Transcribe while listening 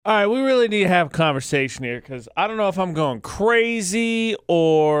All right, we really need to have a conversation here because I don't know if I'm going crazy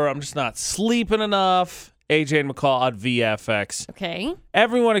or I'm just not sleeping enough. AJ and McCall on VFX. Okay.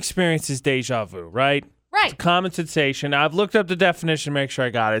 Everyone experiences deja vu, right? Right. It's a common sensation. Now, I've looked up the definition to make sure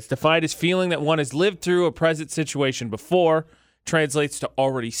I got it. It's defined as feeling that one has lived through a present situation before, translates to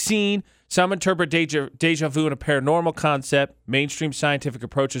already seen. Some interpret deja vu in a paranormal concept. Mainstream scientific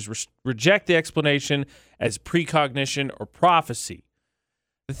approaches reject the explanation as precognition or prophecy.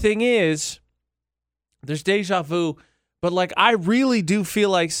 The thing is, there's deja vu, but like I really do feel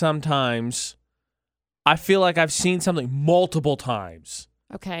like sometimes I feel like I've seen something multiple times.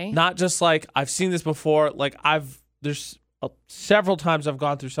 Okay. Not just like I've seen this before. Like there's several times I've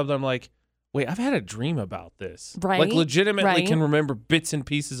gone through something. I'm like, wait, I've had a dream about this. Right. Like legitimately Right. can remember bits and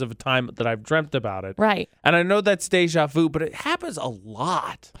pieces of a time that I've dreamt about it. Right. And I know that's deja vu, but it happens a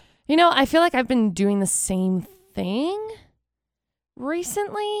lot. You know, I feel like I've been doing the same thing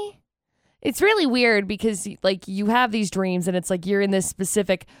recently. It's really weird because like you have these dreams and it's like you're in this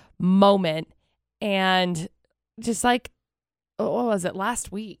specific moment and just like, what was it?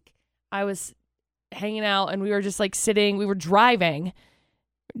 Last week I was hanging out and we were just like sitting, we were driving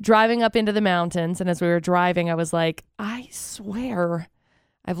up into the mountains. And as we were driving, I was like, I swear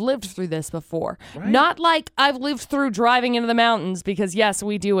I've lived through this before. Right. Not like I've lived through driving into the mountains because yes,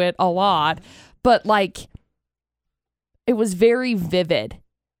 we do it a lot, but like it was very vivid.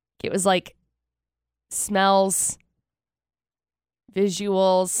 It was like smells,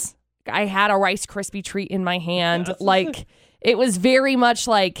 visuals. I had a Rice Krispie treat in my hand. Yeah, like it was very much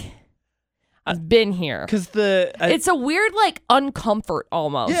like I've been here. Because it's a weird like uncomfort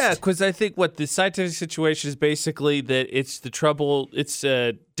almost. Yeah, because I think what the scientific situation is basically that it's the trouble, it's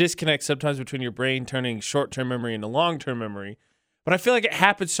a disconnect sometimes between your brain turning short-term memory into long-term memory. But I feel like it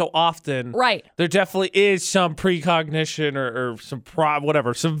happens so often. Right. There definitely is some precognition or some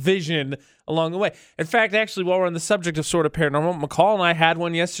some vision along the way. In fact, actually, while we're on the subject of sort of paranormal, McCall and I had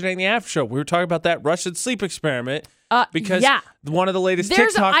one yesterday in the after show. We were talking about that Russian sleep experiment because one of the latest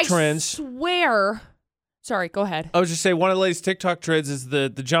TikTok trends. I swear. Sorry, go ahead. I was just saying one of the latest TikTok trends is the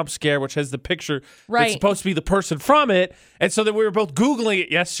jump scare, which has the picture right. that's supposed to be the person from it. And so that we were both Googling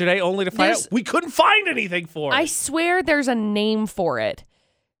it yesterday only to find out we couldn't find anything for it. I swear there's a name for it.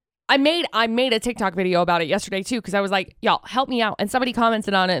 I made a TikTok video about it yesterday too because I was like, y'all, help me out. And somebody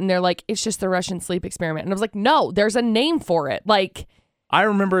commented on it and they're like, it's just the Russian sleep experiment. And I was like, no, there's a name for it. Like I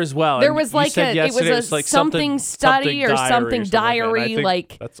remember as well. There was like it was like something study or something diary.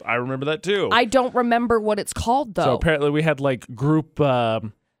 Like I remember that too. I don't remember what it's called though. So apparently we had like group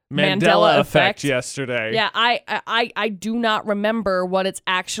Mandela effect yesterday. Yeah, I do not remember what it's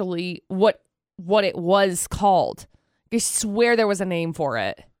actually what it was called. I swear there was a name for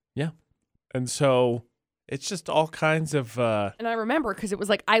it. Yeah, and so it's just all kinds of. And I remember because it was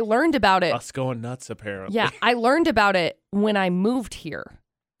like I learned about it. Us going nuts, apparently. Yeah, I learned about it when I moved here.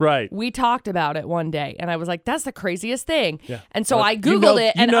 Right. We talked about it one day, and I was like, "That's the craziest thing." Yeah. And so I Googled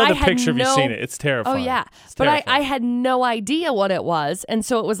it, and I had the picture. Have you seen it? It's terrifying. Oh yeah, but I had no idea what it was, and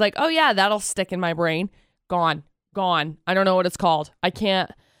so it was like, "Oh yeah, that'll stick in my brain." Gone. I don't know what it's called. I can't.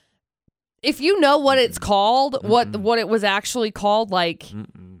 If you know what it's called, what it was actually called, like.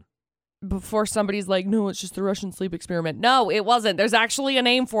 Before somebody's like, no, it's just the Russian sleep experiment. No, it wasn't. There's actually a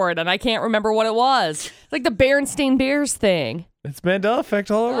name for it, and I can't remember what it was. It's like the Berenstain Bears thing. It's Mandela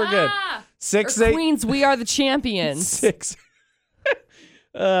effect all over again. 6'8" Queens, we are the champions. 6.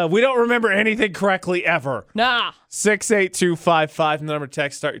 We don't remember anything correctly ever. Nah. 68255. The number to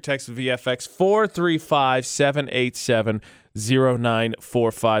text. Start your text with VFX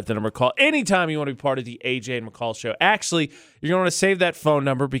 435-787-0945. The number to call anytime you want to be part of the AJ and McCall Show. Actually, you're going to want to save that phone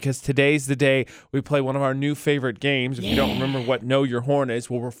number because today's the day we play one of our new favorite games. If you don't remember what Know Your Horn is,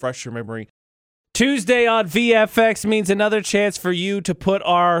 we'll refresh your memory. Tuesday on VFX means another chance for you to put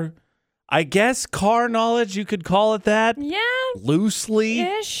our, I guess, car knowledge, you could call it that. Yeah.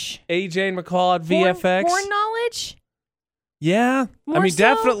 Loosely-ish. AJ and McCall at VFX. Horn knowledge? Yeah. More I mean, so?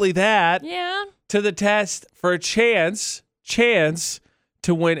 definitely that. Yeah. To the test for a chance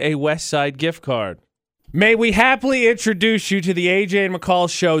to win a West Side gift card. May we happily introduce you to the AJ and McCall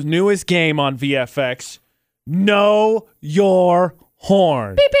Show's newest game on VFX, Know Your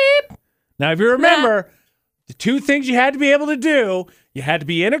Horn. Beep, beep. Now, if you remember, the two things you had to be able to do, you had to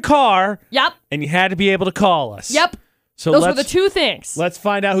be in a car. Yep. And you had to be able to call us. Yep. So those were the two things. Let's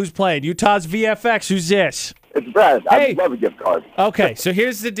find out who's playing. Utah's VFX. Who's this? It's Brad. Hey. I love a gift card. Okay, so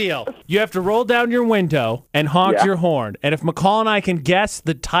here's the deal. You have to roll down your window and honk your horn. And if McCall and I can guess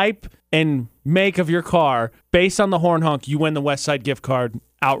the type and make of your car based on the horn honk, you win the West Side gift card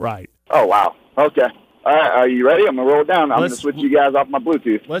outright. Oh, wow. Okay. All right, are you ready? I'm going to roll it down. I'm going to switch you guys off my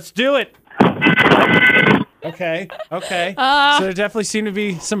Bluetooth. Let's do it. Okay. So there definitely seem to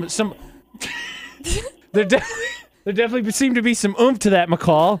be some there definitely seem to be some oomph to that,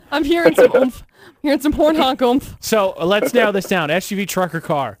 McCall. I'm hearing some oomph. Hearing some horn honk oomph. So let's narrow this down. SUV, truck, or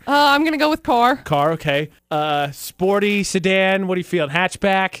car? I'm going to go with car. Car, okay. Sporty, sedan, what are you feeling?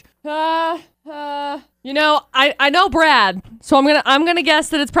 Hatchback? You know, I know Brad, so I'm gonna guess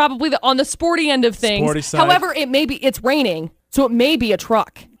that it's probably on the sporty end of things. Sporty side. However, it's raining, so it may be a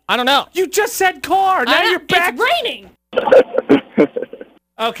truck. I don't know. You just said car. Now you're back. It's raining.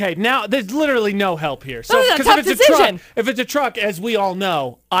 Okay, now there's literally no help here. So, This is a tough decision. If it's a truck, as we all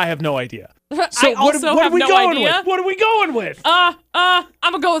know, I have no idea. So I also have no idea. What are we going with? I'm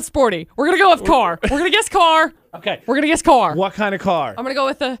gonna go with sporty. We're gonna go with car. We're gonna guess car. Okay. We're gonna guess car. What kind of car? I'm gonna go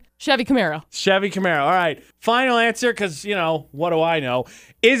with the Chevy Camaro. Chevy Camaro. All right. Final answer, because, what do I know?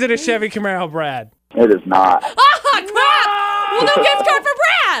 Is it a Chevy Camaro, Brad? It is not. Crap! Well, no gift card for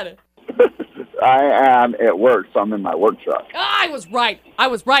Brad! I am at work, so I'm in my work truck. I was right.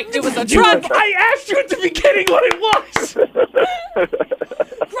 It was a truck. I asked you at the beginning what it was.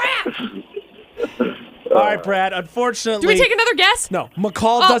 Crap! All right, Brad. Unfortunately, Do we take another guess? No,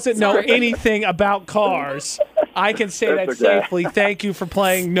 McCall doesn't know anything about cars. I can say that safely. Thank you for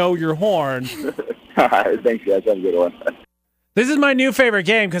playing Know Your Horn. All right, thanks, guys. Have a good one. This is my new favorite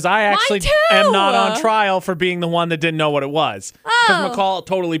game because I actually am not on trial for being the one that didn't know what it was. Because McCall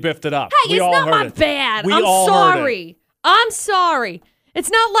totally biffed it up. Hey, it's not my bad. I'm sorry. I'm sorry.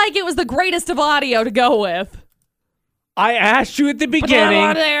 It's not like it was the greatest of audio to go with. I asked you at the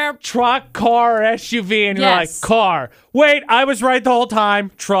beginning, truck, car, or SUV, and you're like, car. Wait, I was right the whole time.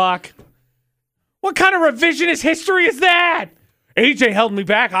 Truck. What kind of revisionist history is that? AJ held me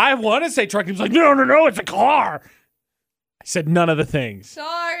back. I want to say truck. He was like, no, it's a car. I said none of the things.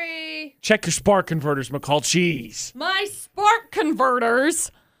 Sorry. Check your spark converters, McCall. Jeez. My spark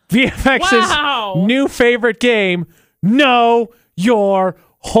converters. VFX's new favorite game, Know Your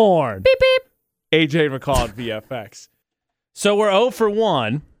Horn. Beep, beep. AJ McCall at VFX. So we're 0 for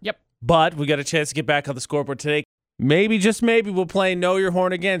 1. Yep. But we got a chance to get back on the scoreboard today. Maybe, just maybe, we'll play Know Your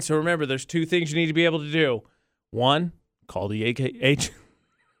Horn again. So remember, there's 2 things you need to be able to do. 1, call the AJ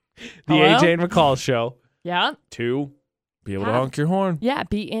and McCall Show. Yeah. 2, be able to honk your horn. Yeah,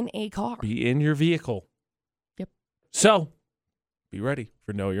 be in a car. Be in your vehicle. Yep. So, be ready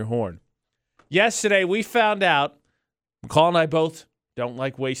for Know Your Horn. Yesterday, we found out McCall and I both don't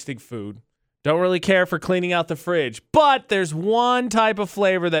like wasting food. Don't really care for cleaning out the fridge. But there's one type of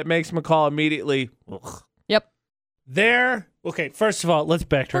flavor that makes McCall immediately. Ugh. Yep. Okay, first of all, let's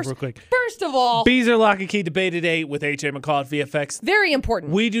backtrack real quick. First of all, Bees are lock and key debate today with AJ McCall at VFX. Very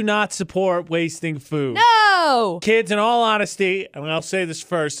important. We do not support wasting food. No! Kids, in all honesty, and I'll say this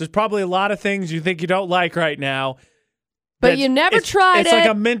first, there's probably a lot of things you think you don't like right now. But you never tried it. It's like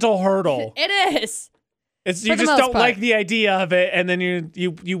a mental hurdle. It is. You just don't like the idea of it, and then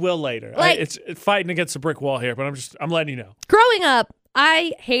you will later. It's fighting against a brick wall here, but I'm letting you know. Growing up,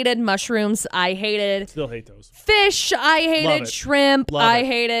 I hated mushrooms. I hated still hate those. Fish. I hated shrimp. I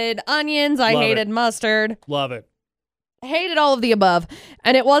hated onions. I hated mustard. Love it. I hated all of the above.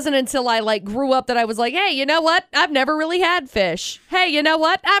 And it wasn't until I grew up that I was like, hey, you know what? I've never really had fish. Hey, you know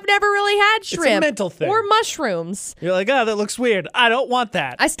what? I've never really had shrimp. It's a mental thing. Or mushrooms. You're like, oh, that looks weird. I don't want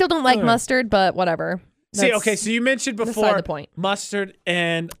that. I still don't like mustard, but whatever. See, okay, so you mentioned before mustard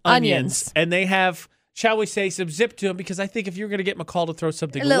and onions. And they have, shall we say, some zip to them, because I think if you were going to get McCall to throw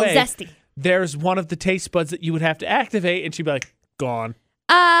something away, zesty. There's one of the taste buds that you would have to activate, and she'd be like, gone.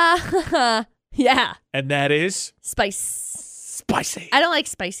 Yeah. And that is? Spicy. I don't like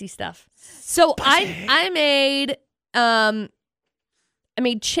spicy stuff. So I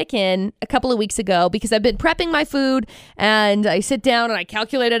made chicken a couple of weeks ago because I've been prepping my food, and I sit down and I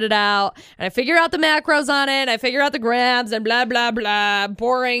calculated it out, and I figure out the macros on it, I figure out the grams and blah, blah, blah.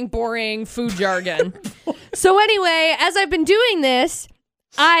 Boring food jargon. So anyway, as I've been doing this,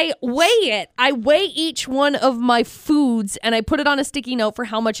 I weigh it. I weigh each one of my foods, and I put it on a sticky note for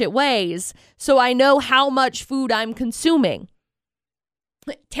how much it weighs, so I know how much food I'm consuming.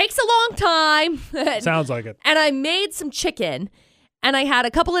 It takes a long time. Sounds like it. And I made some chicken. And I had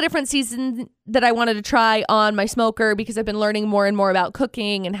a couple of different seasons that I wanted to try on my smoker because I've been learning more and more about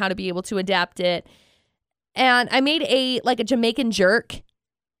cooking and how to be able to adapt it. And I made a Jamaican jerk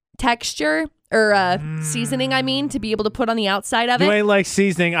texture or seasoning, to be able to put on the outside of it. You ain't like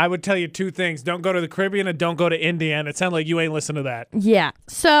seasoning. I would tell you 2 things. Don't go to the Caribbean and don't go to India. And it sounded like you ain't listen to that. Yeah.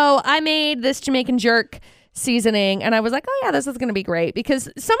 So I made this Jamaican jerk seasoning, and I was like, oh yeah, this is going to be great, because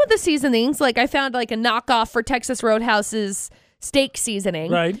some of the seasonings, I found a knockoff for Texas Roadhouse's steak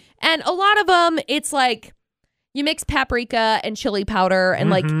seasoning. Right. And a lot of them, it's like you mix paprika and chili powder, and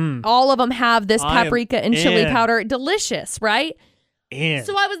like all of them have this paprika and chili powder. Delicious, right? So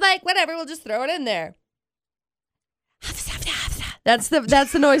I was like, whatever, we'll just throw it in there. That's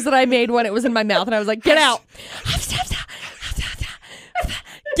the noise that I made when it was in my mouth, and I was like, get out.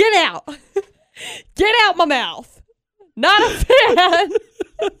 Get out. Get out my mouth. Not a fan.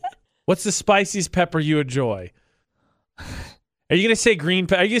 What's the spiciest pepper you enjoy? Are you going to say green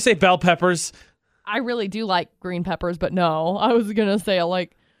pepper? Are you going to say bell peppers? I really do like green peppers, but no. I was going to say I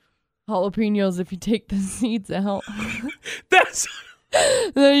like jalapenos if you take the seeds out. That's...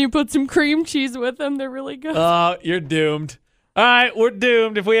 Then you put some cream cheese with them. They're really good. Oh, you're doomed. All right, we're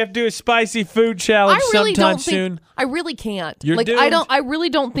doomed. If we have to do a spicy food challenge sometime soon. I really can't. You're doomed. I really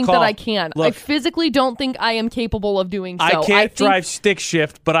don't think that I can. Look, I physically don't think I am capable of doing so. I can't drive stick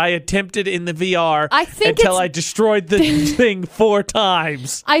shift, but I attempted in the VR until I destroyed the thing 4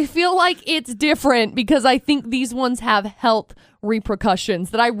 times. I feel like it's different because I think these ones have health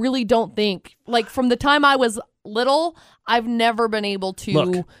repercussions that I really don't think. Like from the time I was little, I've never been able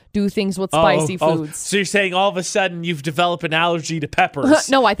to do things with spicy foods. So you're saying all of a sudden you've developed an allergy to peppers?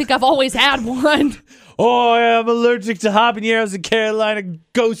 No, I think I've always had one. Oh, I'm allergic to habaneros and Carolina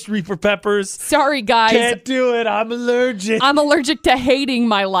Ghost Reaper peppers. Sorry, guys. Can't do it. I'm allergic. I'm allergic to hating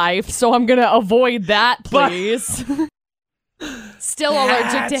my life, so I'm going to avoid that, please. Still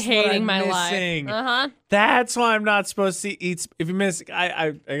allergic to hating my life. Uh-huh. That's why I'm not supposed to eat. If you miss,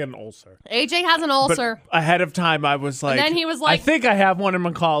 I get an ulcer. AJ has an ulcer. But ahead of time, I was like, and then he was like, I think I have one in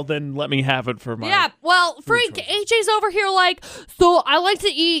McCall. Then let me have it for my. Yeah, well, freak. AJ's over here like, so I like to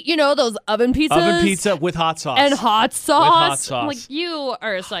eat, those oven pizzas. Oven pizza with hot sauce. And hot sauce. With hot sauce. I'm like, you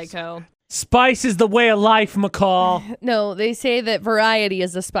are a psycho. Spice is the way of life, McCall. No, they say that variety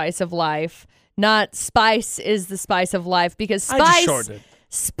is the spice of life. Not spice is the spice of life, because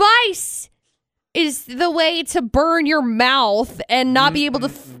spice is the way to burn your mouth and not be able to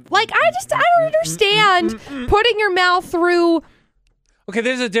I don't understand putting your mouth through. Okay,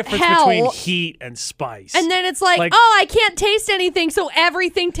 there's a difference hell. Between heat and spice. And then it's like, I can't taste anything, so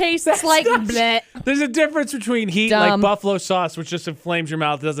everything tastes like bleh. There's a difference between heat, Dumb. like buffalo sauce, which just inflames your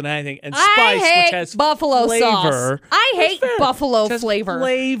mouth, doesn't have anything, and spice, which has buffalo flavor. Sauce. I hate buffalo flavor.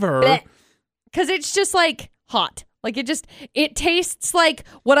 Flavor. Because it's just like hot. Like it tastes like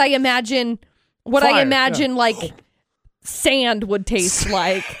what I imagine like sand would taste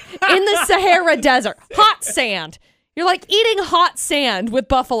like in the Sahara Desert. Hot sand. You're like eating hot sand with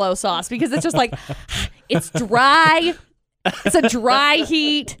buffalo sauce because it's just like, it's dry. It's a dry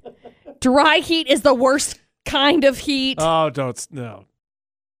heat. Dry heat is the worst kind of heat. Oh, no.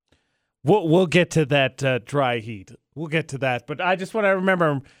 We'll get to that dry heat. We'll get to that. But I just want to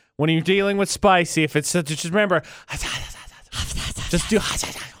remember, when you're dealing with spicy, if it's just remember, just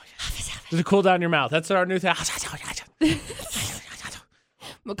to cool down your mouth. That's our new thing.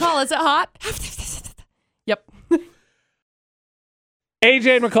 McCall, is it hot? Yep.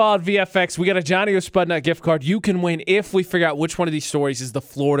 AJ and McCall at VFX. We got a Johnny or Spudnut gift card. You can win if we figure out which one of these stories is the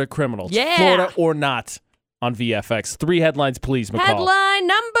Florida criminals. Yeah. Florida or not on VFX. 3 headlines, please, McCall. Headline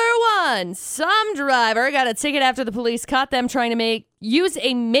number 1. Some driver got a ticket after the police caught them trying to use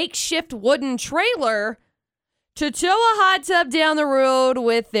a makeshift wooden trailer to tow a hot tub down the road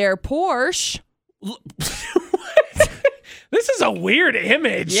with their Porsche. This is a weird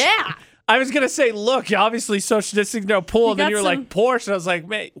image. Yeah. I was going to say, look, obviously social distancing, no pool, and then you're like, Porsche. And I was like,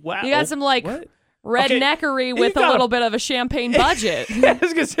 mate, wow. You got some redneckery with a little bit of a champagne budget. I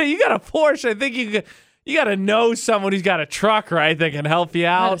was going to say, you got a Porsche. I think you got to know someone who's got a truck, right, that can help you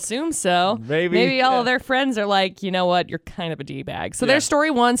out. I assume so. Maybe all of their friends are like, you know what, you're kind of a D-bag. So there's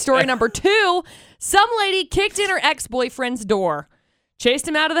story 1. Story number 2, some lady kicked in her ex-boyfriend's door, chased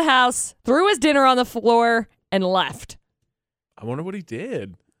him out of the house, threw his dinner on the floor, and left. I wonder what he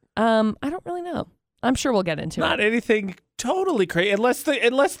did. I don't really know. I'm sure we'll get into it. Not anything totally crazy, unless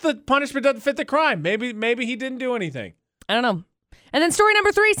the punishment doesn't fit the crime. Maybe he didn't do anything. I don't know. And then story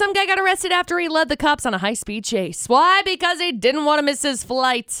number 3, some guy got arrested after he led the cops on a high-speed chase. Why? Because he didn't want to miss his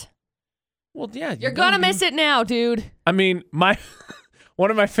flight. Well, yeah. You're going to miss it now, dude. I mean,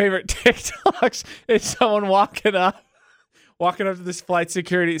 one of my favorite TikToks is someone walking up to this flight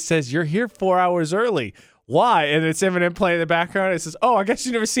security. It says, "You're here 4 hours early. Why?" And it's Eminem playing in the background. It says, "Oh, I guess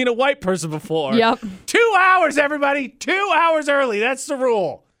you've never seen a white person before." Yep. 2 hours, everybody. 2 hours early. That's the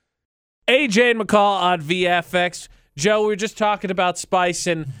rule. AJ and McCall on VFX. Joe, we were just talking about spice,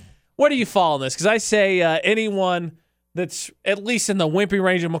 and where do you fall on this? Because I say anyone that's at least in the wimpy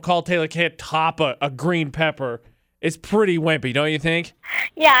range of McCall Taylor can't top a green pepper. It's pretty wimpy, don't you think?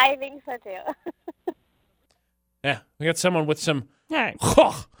 Yeah, I think so too. Yeah, we got someone with some. Hey.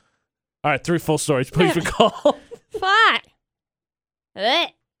 All right, 3 full stories, please, McCall. Fine.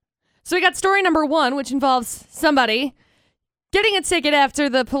 So we got story number 1, which involves somebody getting a ticket after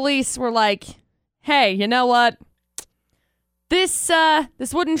the police were like, hey, you know what? This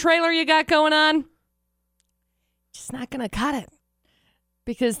wooden trailer you got going on, just not going to cut it.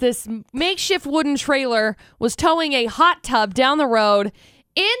 Because this makeshift wooden trailer was towing a hot tub down the road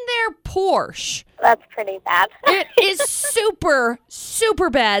in their Porsche. That's pretty bad. It is super, super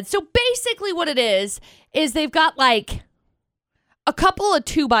bad. So basically what it is they've got like a couple of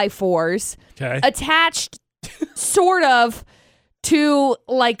 2x4s attached sort of to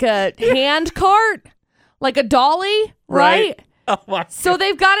like a hand cart, like a dolly, right? Oh my So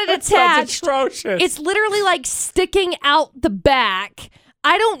they've got it attached. atrocious. It's literally like sticking out the back.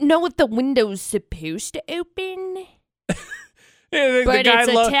 I don't know if the window's supposed to open, Yeah, but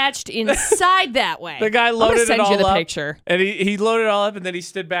it's attached inside that way. The guy loaded it all up. I'm gonna send you the picture. And he loaded it all up, and then he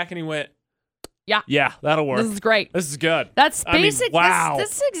stood back and he went, Yeah. Yeah, that'll work. This is great. This is good. That's I mean, basic. wow.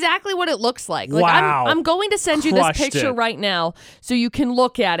 This is exactly what it looks like. Like Wow. I'm going to send you this Crushed picture it. right now so you can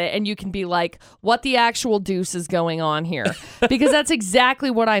look at it and you can be like, what the actual deuce is going on here? Because that's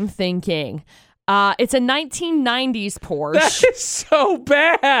exactly what I'm thinking. It's a 1990s Porsche. That is so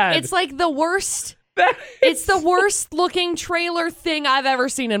bad. It's like the worst. It's the worst looking trailer thing I've ever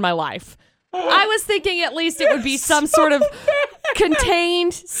seen in my life. I was thinking at least it would be some sort of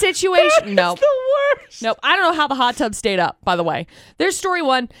contained situation. Nope. the worst. Nope. I don't know how the hot tub stayed up, by the way. There's story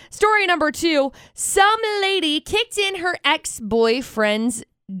 1. Story number 2. Some lady kicked in her ex-boyfriend's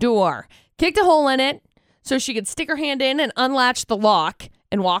door. Kicked a hole in it so she could stick her hand in and unlatch the lock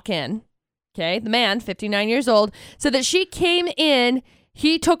and walk in. Okay. The man, 59 years old, said that she came in.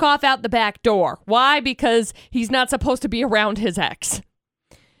 He took off out the back door. Why? Because he's not supposed to be around his ex.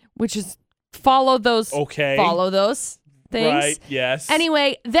 Which is follow those things. Right, yes.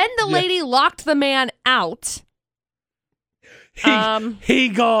 Anyway, then the lady locked the man out. He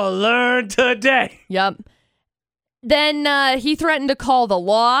gonna learn today. Yep. Then he threatened to call the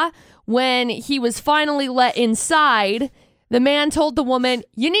law. When he was finally let inside, the man told the woman,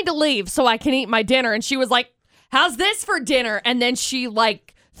 "You need to leave so I can eat my dinner." And she was like, "How's this for dinner?" And then she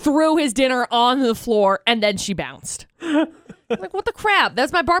like threw his dinner on the floor and then she bounced. Like, what the crap?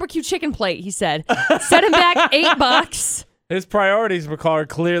 That's my barbecue chicken plate, he said. Set him back $8. His priorities, McCall, are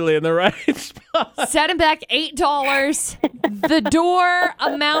clearly in the right spot. Set him back $8. The door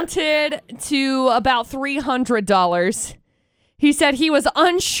amounted to about $300. He said he was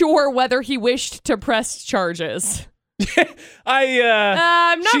unsure whether he wished to press charges.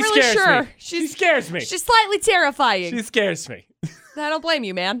 I'm not really sure. Me. She scares me. She's slightly terrifying. She scares me. I don't blame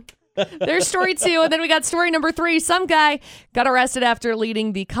you, man. There's story 2, and then we got story number 3. Some guy got arrested after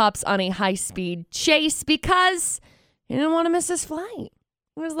leading the cops on a high-speed chase because he didn't want to miss his flight.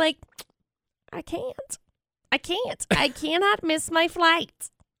 He was like, I cannot miss my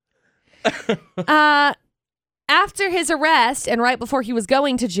flight. After his arrest and right before he was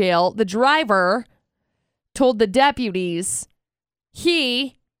going to jail, the driver told the deputies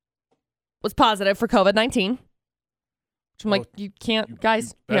he was positive for COVID-19. I'm like, you can't,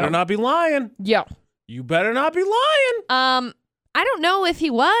 guys. You better not be lying. Yeah. You better not be lying. I don't know if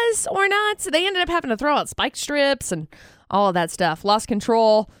he was or not. So they ended up having to throw out spike strips and all of that stuff. Lost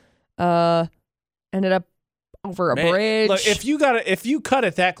control. Ended up over a bridge. Look, if you cut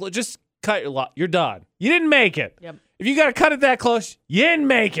it that close, just cut your lot. You're done. You didn't make it. Yep. If you got to cut it that close, you didn't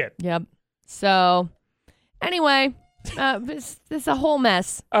make it. Yep. So, anyway, it's a whole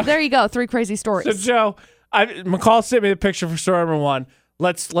mess. There you go. 3 crazy stories. So, Joe, McCall sent me the picture for story number 1.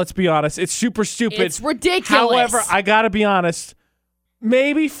 Let's be honest. It's super stupid. It's ridiculous. However, I got to be honest.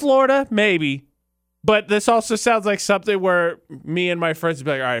 Maybe Florida, maybe. But this also sounds like something where me and my friends would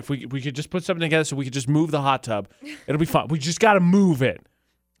be like, all right, if we could just put something together so we could just move the hot tub, it'll be fun. We just got to move it.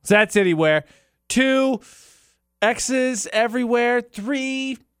 So that's anywhere. 2, X's everywhere.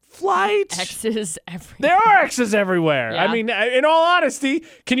 3, flights. X's everywhere. There are X's everywhere. Yeah. I mean, in all honesty,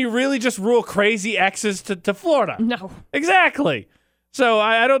 can you really just rule crazy X's to Florida? No. Exactly. So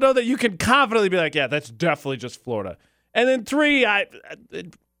I don't know that you can confidently be like, yeah, that's definitely just Florida. And then 3,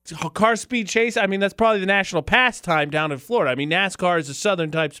 car speed chase. I mean, that's probably the national pastime down in Florida. I mean, NASCAR is a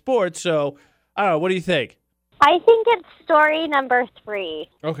southern type sport. So I don't know. What do you think? I think it's story number 3.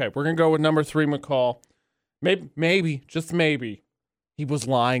 Okay, we're going to go with number 3, McCall. Maybe, just maybe, he was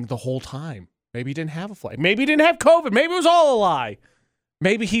lying the whole time. Maybe he didn't have a flight. Maybe he didn't have COVID. Maybe it was all a lie.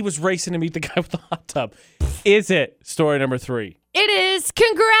 Maybe he was racing to meet the guy with the hot tub. Is it story number 3? It is.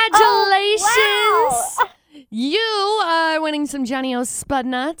 Congratulations. Oh, wow. You are winning some Johnny O Spud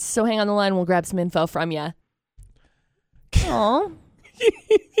Nuts. So hang on the line. We'll grab some info from you. Oh.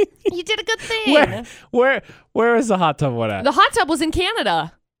 You did a good thing. Where is the hot tub one at? The hot tub was in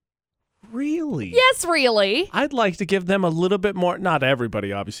Canada. Really? Yes, really. I'd like to give them a little bit more, not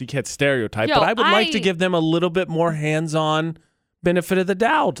everybody, obviously, you can't stereotype, Yo, but I would like to give them a little bit more hands-on benefit of the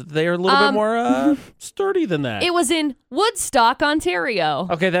doubt. They're a little bit more sturdy than that. It was in Woodstock, Ontario.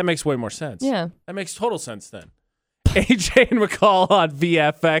 Okay, that makes way more sense. Yeah. That makes total sense then. AJ and McCall on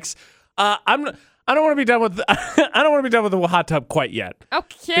VFX. I don't want to be done with the hot tub quite yet.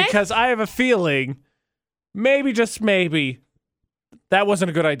 Okay. Because I have a feeling, maybe just maybe, that wasn't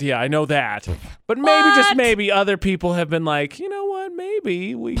a good idea. I know that. But maybe just maybe other people have been like, you know what?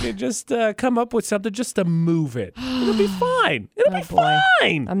 Maybe we could just come up with something just to move it. It'll be fine. It'll be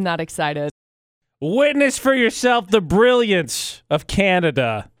fine. I'm not excited. Witness for yourself the brilliance of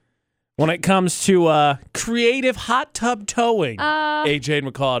Canada when it comes to creative hot tub towing. AJ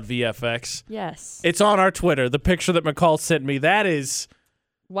and McCall at VFX. Yes. It's on our Twitter. The picture that McCall sent me, that is...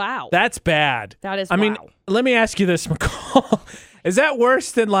 Wow. That's bad. That is I mean, let me ask you this, McCall. Is that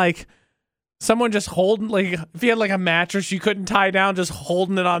worse than like someone just holding, like if you had like a mattress you couldn't tie down, just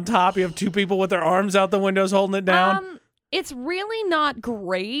holding it on top? You have two people with their arms out the windows holding it down? It's really not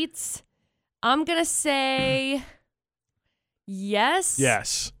great. I'm going to say yes.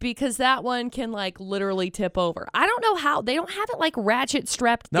 Yes. Because that one can like literally tip over. I don't know how. They don't have it like ratchet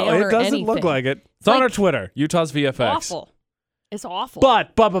strapped down or No, it doesn't anything. look like it. It's on our Twitter, Utah's VFX. Awful. It's awful.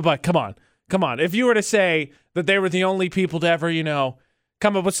 But, come on. If you were to say that they were the only people to ever,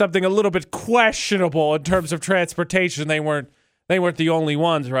 come up with something a little bit questionable in terms of transportation, they weren't the only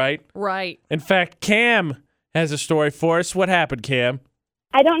ones, right? Right. In fact, Cam has a story for us. What happened, Cam?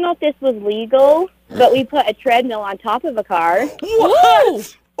 I don't know if this was legal, but we put a treadmill on top of a car.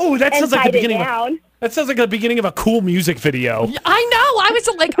 What? Oh, that sounds like the beginning That sounds like the beginning of a cool music video. I know. I was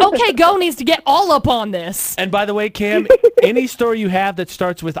like, okay, Go needs to get all up on this. And by the way, Cam, any story you have that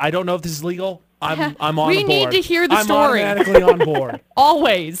starts with, I don't know if this is legal, I'm on board. We need to hear the story. I'm automatically on board.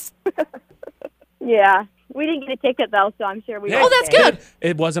 Always. Yeah. We didn't get a ticket, though, so I'm sure we Oh, that's good.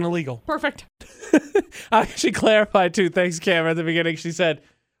 It wasn't illegal. Perfect. She clarified, too. Thanks, Cam. At the beginning, she said,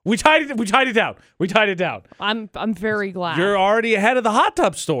 we tied it down. I'm very glad. You're already ahead of the hot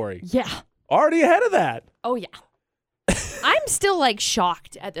tub story. Yeah. Already ahead of that. Oh, yeah. I'm still, like,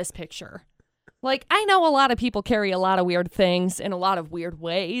 shocked at this picture. Like, I know a lot of people carry a lot of weird things in a lot of weird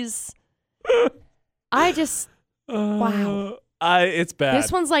ways. I just, wow. It's bad.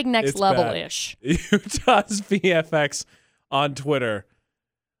 This one's, like, next level-ish. Utah's VFX on Twitter.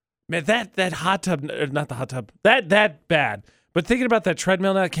 Man, that hot tub, not the hot tub, that bad. But thinking about that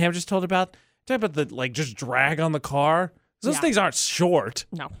treadmill that Cam just told about, talking about the, like, just drag on the car. Those things aren't short.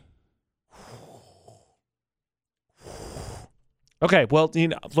 No. Okay, well,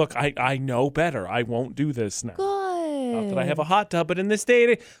 look, I know better. I won't do this now. Good. Not that I have a hot tub, but in this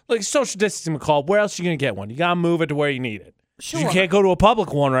day, like social distancing, McCall, where else are you going to get one? You got to move it to where you need it. Sure. You can't go to a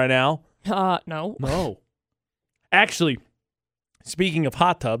public one right now. No. No. Actually, speaking of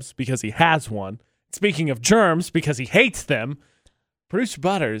hot tubs, because he has one, speaking of germs, because he hates them, Producer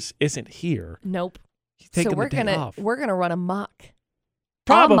Butterz isn't here. Nope. He's taking so we're the day gonna off. we're gonna run amok.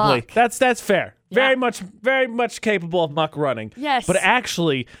 Probably. Amok. That's fair. Yeah. Very much capable of muck running. Yes. But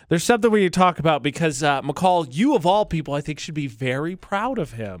actually, there's something we need to talk about because McCall, you of all people, I think should be very proud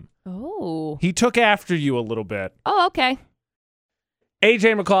of him. Oh. He took after you a little bit. Oh, okay.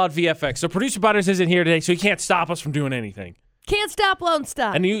 AJ McCall at VFX. So Producer Butterz isn't here today, so he can't stop us from doing anything. Can't stop, won't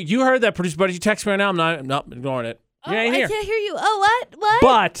stop. And you heard that, Producer Butterz. You text me right now. I'm not ignoring it. You ain't here. I can't hear you. Oh, what?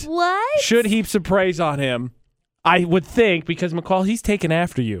 But what? should heaps of praise on him, I would think, because McCall, he's taken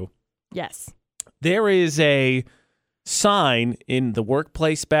after you. Yes. There is a sign in the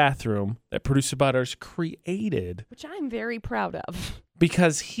workplace bathroom that Producer Butterz created. Which I'm very proud of.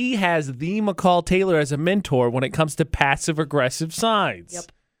 Because he has the McCall Taylor as a mentor when it comes to passive-aggressive signs. Yep.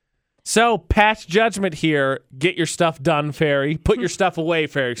 So, past judgment here. Get your stuff done, Fairy. Put your stuff away,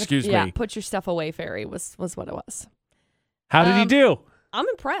 Fairy. Excuse Yeah, me. put your stuff away, Fairy, was what it was. How did he do? I'm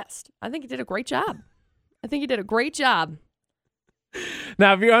impressed. I think he did a great job.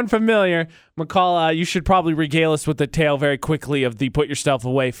 Now, if you're unfamiliar, McCall, you should probably regale us with the tale very quickly of the put your stuff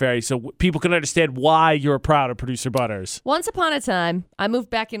away, Fairy, so people can understand why you're proud of Producer Butterz. Once upon a time, I moved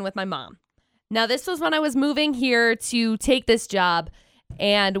back in with my mom. Now, this was when I was moving here to take this job,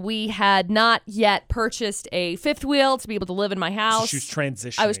 and we had not yet purchased a fifth wheel to be able to live in my house. She was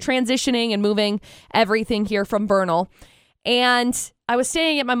transitioning. I was transitioning and moving everything here from Vernal. And I was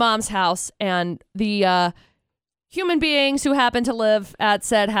staying at my mom's house, and the human beings who happened to live at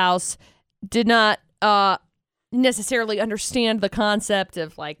said house did not necessarily understand the concept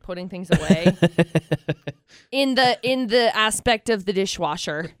of like putting things away in the aspect of the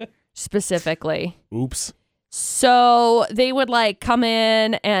dishwasher specifically. Oops. So they would like come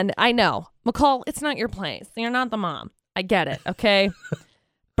in, and I know, McCall, it's not your place. You're not the mom. I get it, okay?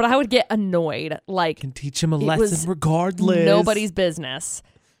 But I would get annoyed. Like, Can teach him a lesson regardless. Nobody's business.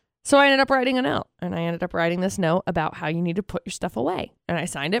 So I ended up writing a note, and I ended up writing this note about how you need to put your stuff away. And I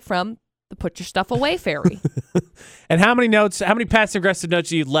signed it from the Put Your Stuff Away fairy. And how many passive aggressive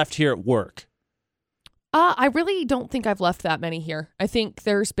notes you left here at work? I really don't think I've left that many here. I think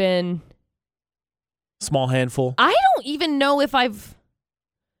there's been... Small handful. I don't even know if I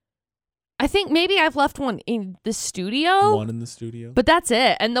think maybe I've left one in the studio. One in the studio. But that's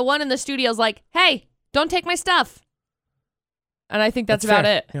it. And the one in the studio is like, hey, don't take my stuff. And I think that's about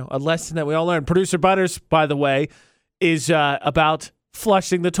fair. it. You know, a lesson that we all learned. Producer Butterz, by the way, is about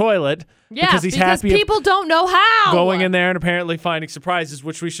flushing the toilet. Yeah, because he's happy people don't know how. going in there and apparently finding surprises,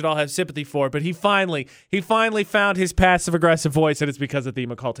 which we should all have sympathy for. But he finally found his passive aggressive voice, and it's because of the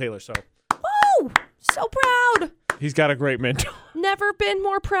McCall Taylor. So, woo! So proud. He's got a great mentor. Never been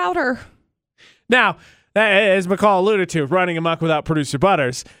more prouder. Now, as McCall alluded to, running amok without Producer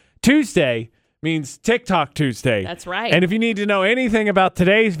Butterz, Tuesday means Tik Tok Tuesday. That's right. And if you need to know anything about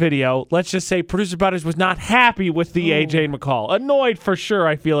today's video, let's just say Producer Butterz was not happy with the AJ McCall. Annoyed for sure,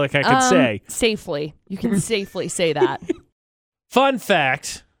 I feel like I could say. Safely. You can safely say that. Fun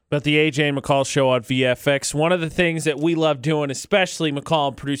fact about the AJ McCall show on VFX. One of the things that we love doing, especially McCall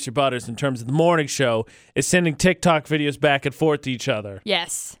and Producer Butterz in terms of the morning show, is sending TikTok videos back and forth to each other.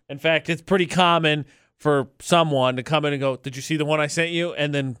 Yes. In fact, it's pretty common for someone to come in and go, did you see the one I sent you?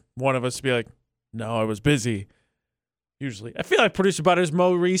 And then one of us to be like, no, I was busy. Usually. I feel like Producer Butterz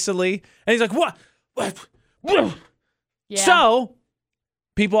more recently. And he's like, what? Yeah. So,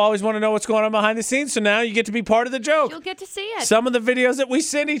 people always want to know what's going on behind the scenes. So now you get to be part of the joke. You'll get to see it. Some of the videos that we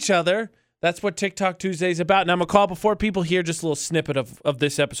send each other, that's what Tik Tok Tuesday is about. Now, McCall, before people hear just a little snippet of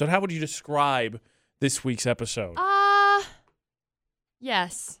this episode, how would you describe this week's episode?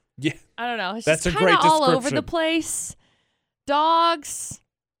 Yes. Yeah. I don't know. It's That's just a great kind of all over description. the place. Dogs.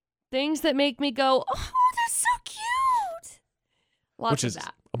 Things that make me go, oh, they're so cute. Lots Which of is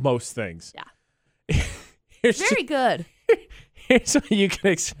that. most things. Yeah. Here's Very good. Here's what you can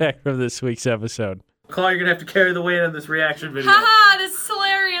expect from this week's episode. McCall, you're going to have to carry the weight on this reaction video. Haha, this is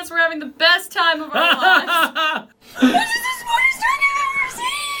hilarious. We're having the best time of our lives. This is the smartest thing I've ever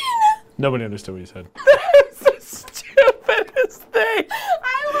seen. Nobody understood what you said. That's the stupidest thing.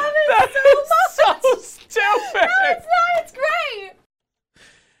 I love it so much. So stupid. No, it's not. It's great.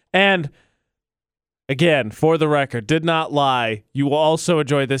 And again, for the record, did not lie. You will also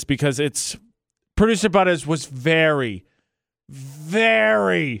enjoy this because it's Producer Butterz was very,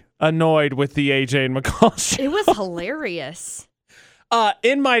 very annoyed with the AJ and McCall show. It was hilarious.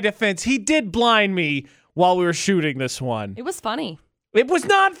 In my defense, he did blind me while we were shooting this one. It was funny. It was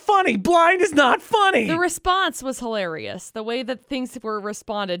not funny. Blind is not funny. The response was hilarious. The way that things were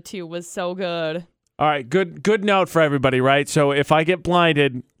responded to was so good. All right, good note for everybody, right? So if I get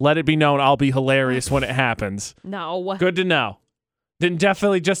blinded, let it be known I'll be hilarious when it happens. No. Good to know. Then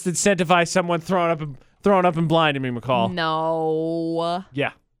definitely just incentivize someone throwing up and blinding me, McCall. No.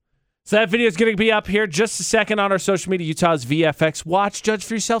 Yeah. So that video is going to be up here just a second on our social media, Utah's VFX. Watch, judge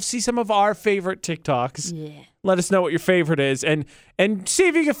for yourself, see some of our favorite TikToks. Yeah. Let us know what your favorite is, and see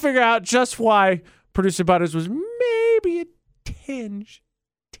if you can figure out just why Producer Butterz was maybe a tinge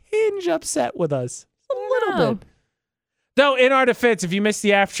upset with us. A little bit. Though, in our defense, if you missed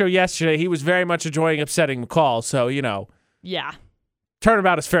the after show yesterday, he was very much enjoying upsetting McCall. So, Yeah.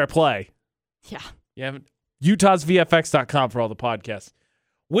 turnabout is fair play. Yeah. You haven't utahsvfx.com for all the podcasts.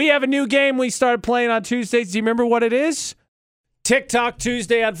 We have a new game we started playing on Tuesdays. Do you remember what it is? Tik Tok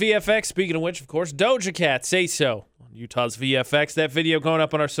Tuesday on VFX. Speaking of which, of course, Doja Cat, Say So on Utah's VFX. That video going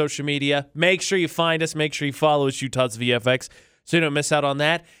up on our social media. Make sure you find us. Make sure you follow us, Utah's VFX, so you don't miss out on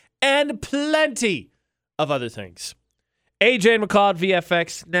that. And plenty of other things. AJ and McCall at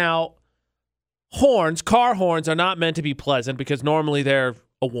VFX. Now, car horns are not meant to be pleasant because normally they're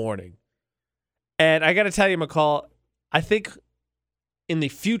a warning. And I got to tell you, McCall, I think in the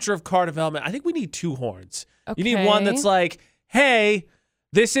future of car development, I think we need two horns. Okay. You need one that's like, hey,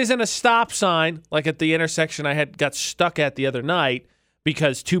 this isn't a stop sign, like at the intersection I got stuck at the other night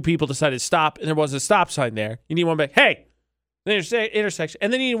because two people decided to stop and there wasn't a stop sign there. You need one like, hey, the intersection.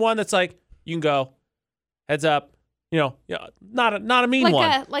 And then you need one that's like, you can go, heads up, not a mean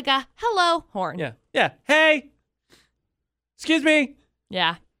one. Like a hello horn. Yeah. Hey, excuse me.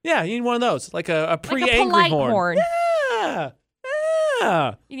 Yeah. Yeah, you need one of those, like a pre-angry polite horn. Yeah.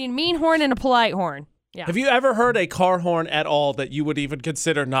 You need a mean horn and a polite horn. Yeah. Have you ever heard a car horn at all that you would even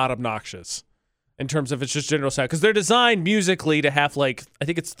consider not obnoxious in terms of its just general sound? Because they're designed musically to have I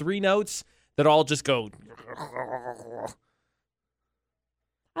think it's 3 notes that all just go.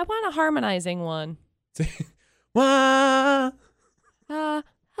 I want a harmonizing one. Wah.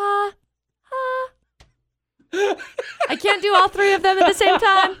 I can't do all 3 of them at the same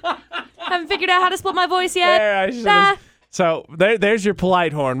time. Haven't figured out how to split my voice yet. There, I should've- So there's your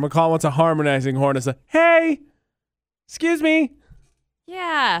polite horn. McCall wants a harmonizing horn. It's hey, excuse me.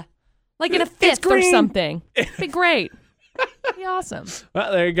 Yeah. Like in a fifth or something. It'd be great. It'd be awesome.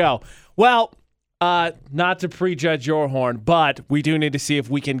 Well, there you go. Well, not to prejudge your horn, but we do need to see if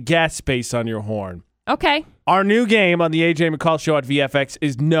we can guess based on your horn. Okay. Our new game on the AJ McCall Show at VFX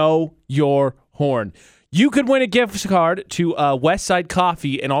is Know Your Horn. You could win a gift card to Westside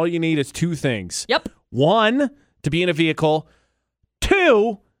Coffee, and all you need is 2 things. Yep. 1, to be in a vehicle.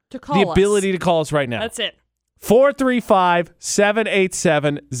 2, To call the us. ability to call us right now. That's it.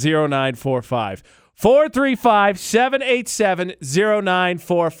 435-787-0945.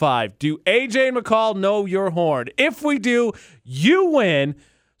 435-787-0945. Do AJ and McCall know your horn? If we do, you win.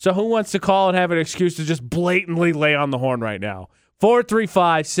 So who wants to call and have an excuse to just blatantly lay on the horn right now?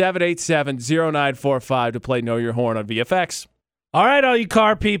 435-787-0945 to play Know Your Horn on VFX. All right, all you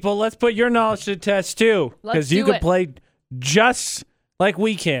car people, let's put your knowledge to the test too. Because you can play just like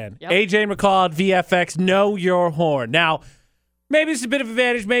we can. Yep. AJ and McCall at VFX, Know Your Horn. Now, maybe it's a bit of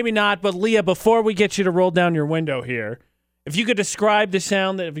advantage, maybe not, but Leah, before we get you to roll down your window here, if you could describe the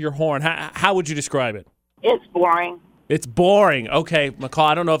sound of your horn, how would you describe it? It's boring. It's boring. Okay, McCall,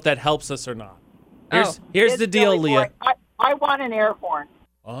 I don't know if that helps us or not. Here's the deal, really Leah. I want an air horn.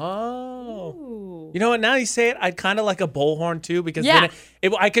 Oh. Ooh. You know what? Now you say it, I'd kind of like a bullhorn too, because Yeah.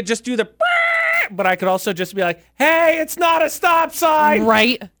 then I could just do the, but I could also just be like, hey, it's not a stop sign.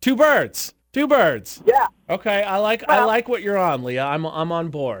 Right. 2 birds. 2 birds. Yeah. Okay, I like what you're on, Leah. I'm on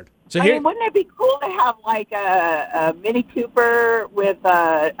board. So I mean, wouldn't it be cool to have like a Mini Cooper with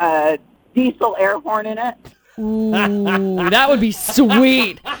a diesel air horn in it? Ooh, that would be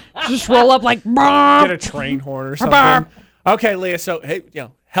sweet. Just roll up like, get a train horn or something. Okay, Leah, so hey,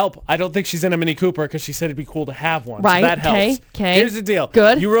 help. I don't think she's in a Mini Cooper because she said it'd be cool to have one. Right, So that helps. okay. Here's the deal.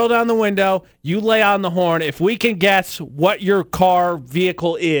 Good. You roll down the window, you lay on the horn. If we can guess what your car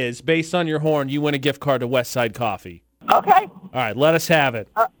vehicle is based on your horn, you win a gift card to Westside Coffee. Okay. All right, let us have it.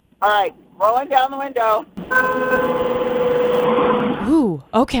 All right. Rolling down the window. ooh,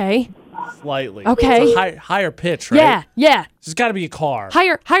 okay. Slightly. Okay. It's a higher pitch, right? Yeah. This has got to be a car.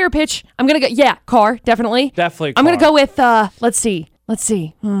 Higher pitch. I'm going to go, car, definitely. Definitely a I'm going to car. go with, let's see.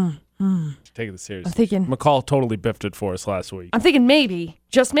 Taking this serious. I'm thinking- McCall totally biffed it for us last week. I'm thinking maybe,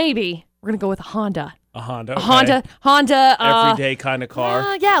 just maybe, we're going to go with a Honda. A Honda. A okay. Honda. Everyday kind of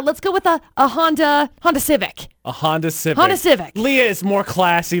car. Yeah, let's go with a Honda Civic. A Honda Civic. Honda Civic. Leah is more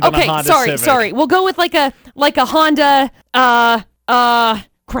classy than a Honda Civic. sorry. We'll go with like a Honda,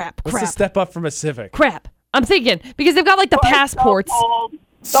 crap. What's the step up from a Civic? Crap. I'm thinking, because they've got like the passports.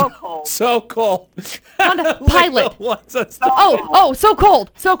 So cold. So cold. Honda Pilot. What's a So cold.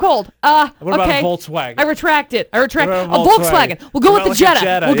 What about okay. a Volkswagen? I retract it. What about A Volkswagen. We'll go with the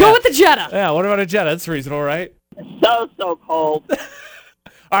Jetta. We'll go with the Jetta. Yeah, what about a Jetta? That's reasonable, right? So cold.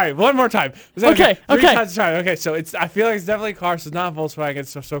 All right, one more time. Okay. Okay, so I feel like it's definitely a car, so it's not a Volkswagen.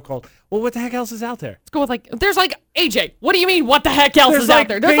 It's so cold. Well, what the heck else is out there? Let's go with there's AJ. What do you mean? What the heck else There's is out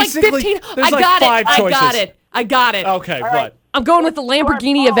there? There's like basically- 15. there's I got like 5 choices. I got it. Okay, right. what? I'm going with the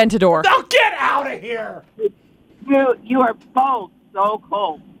Lamborghini Aventador. Now get out of here! You are both so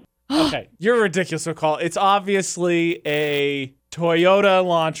cold. Okay, you're ridiculous, McCall. It's obviously a Toyota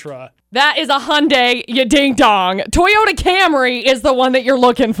Elantra. That is a Hyundai, you ding dong. Toyota Camry is the one that you're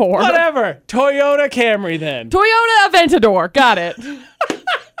looking for. Whatever. Toyota Camry then. Toyota Aventador. Got it.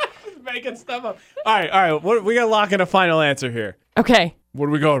 Making stuff up. All right. We got to lock in a final answer here. Okay. What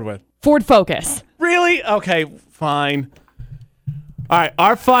are we going with? Ford Focus. Really? Okay, fine. All right,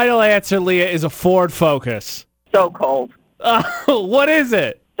 our final answer, Leah, is a Ford Focus. So cold. What is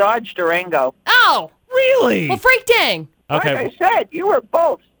it? Dodge Durango. Oh. Really? Well, freak dang. Okay. Like I said, you were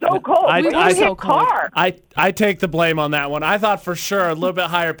both so cold. I- We I- hit so cold. car. I take the blame on that one. I thought for sure a little bit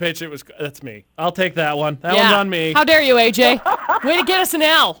higher pitch. That's me. I'll take that one. That one's on me. How dare you, AJ? Way to get us an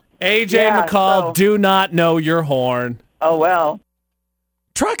L. AJ Yeah, McCall, so- do not know your horn. Oh, well.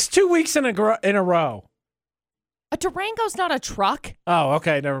 Trucks 2 weeks in a row. A Durango's not a truck. Oh,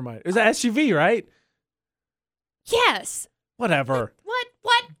 okay, never mind. It was an SUV, right? Yes. Whatever. What?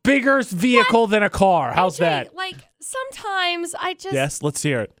 Bigger vehicle than a car. How's AJ, that? Like, sometimes I just... Yes, let's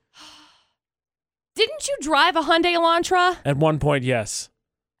hear it. Didn't you drive a Hyundai Elantra? At one point, yes.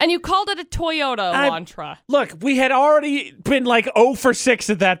 And you called it a Toyota Elantra. Look, we had already been like 0 for 6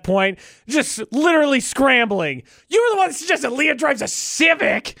 at that point, just literally scrambling. You were the one that suggested Leah drives a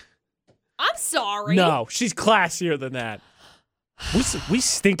Civic. I'm sorry. No, she's classier than that. We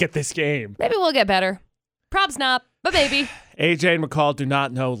stink at this game. Maybe we'll get better. Probs not, but maybe. AJ and McCall do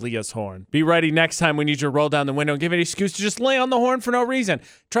not know Leah's horn. Be ready next time we need you to roll down the window and give an excuse to just lay on the horn for no reason.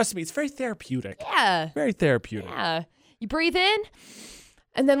 Trust me, it's very therapeutic. Yeah. Very therapeutic. Yeah. You breathe in,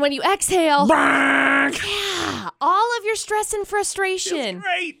 and then when you exhale, yeah, all of your stress and frustration. Feels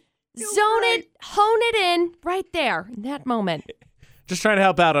great. Hone it in right there in that moment. Just trying to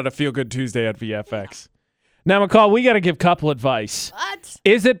help out on a Feel Good Tuesday at VFX. Now, McCall, we got to give couple advice. What?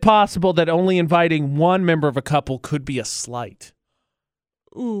 Is it possible that only inviting one member of a couple could be a slight?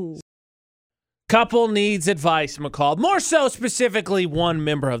 Ooh. Couple needs advice, McCall. More so, specifically, one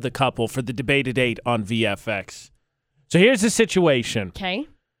member of the couple for the debate at 8 on VFX. So here's the situation. Okay.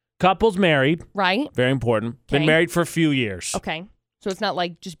 Couple's married. Right. Very important. Been Okay. married for a few years. Okay. So it's not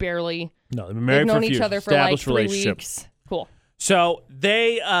like just barely. No, they've been married They've for a known few each years. other for like Established 3 relationship. weeks. Cool. So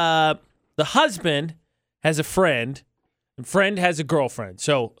they, the husband has a friend, and friend has a girlfriend.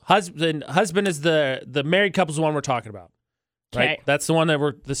 So husband is the married couple's the one we're talking about, right? Okay. That's the one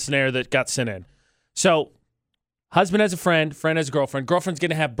the scenario that got sent in. So husband has a friend has a girlfriend. Girlfriend's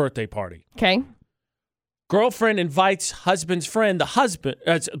gonna have a birthday party. Okay. Girlfriend invites husband's friend,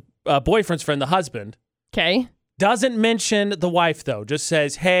 boyfriend's friend, the husband. Okay. Doesn't mention the wife though. Just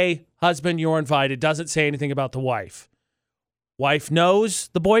says, "Hey, husband, you're invited." Doesn't say anything about the wife. Wife knows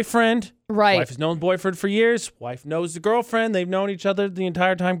the boyfriend. Right. Wife has known the boyfriend for years. Wife knows the girlfriend. They've known each other the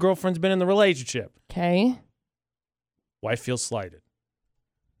entire time girlfriend's been in the relationship. Okay. Wife feels slighted.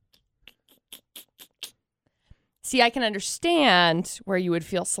 See, I can understand where you would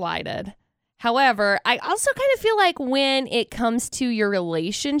feel slighted. However, I also kind of feel like when it comes to your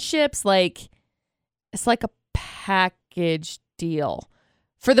relationships, like it's like a package deal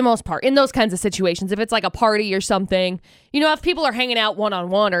for the most part in those kinds of situations. If it's like a party or something, if people are hanging out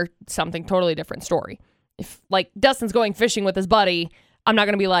one-on-one or something, totally different story. If like Dustin's going fishing with his buddy, I'm not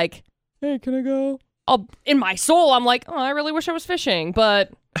going to be like, "Hey, can I go?" In my soul, I'm like, "Oh, I really wish I was fishing,"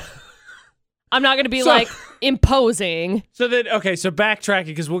 but I'm not going to be like imposing. So backtracking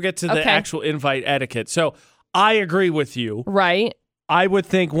because we'll get to the actual invite etiquette. So I agree with you. Right. I would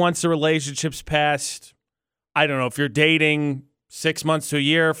think once the relationship's passed, I don't know, if you're dating 6 months to a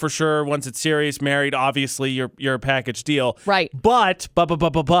year for sure. Once it's serious, married, obviously you're a package deal. Right. But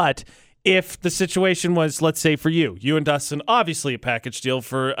if the situation was, let's say for you and Dustin, obviously a package deal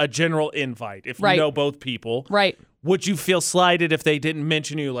for a general invite. If you know both people. Right. Would you feel slighted if they didn't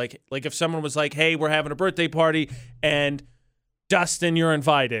mention you? Like if someone was like, "Hey, we're having a birthday party and Dustin, you're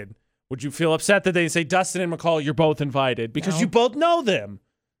invited." Would you feel upset that they say, "Dustin and McCall, you're both invited," because you both know them?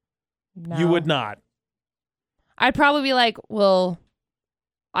 No. You would not. I'd probably be like, "Well,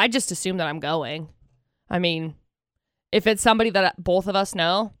 I just assume that I'm going." I mean, if it's somebody that both of us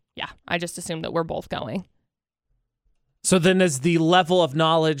know, yeah, I just assume that we're both going. So then is the level of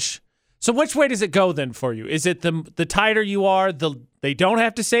knowledge... So which way does it go then for you? Is it the tighter you are, they don't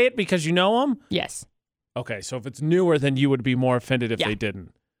have to say it because you know them? Yes. Okay, so if it's newer, then you would be more offended if they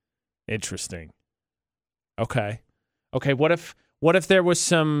didn't. Interesting. Okay. What if there was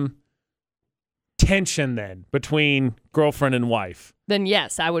some tension then between girlfriend and wife? Then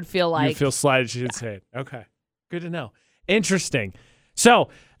yes, I would feel like... You feel slighted, she didn't say it. Okay. Good to know. Interesting. So,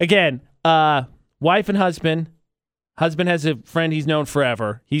 again, wife and husband. Husband has a friend he's known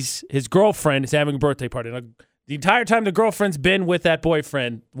forever. His girlfriend is having a birthday party. Now, the entire time the girlfriend's been with that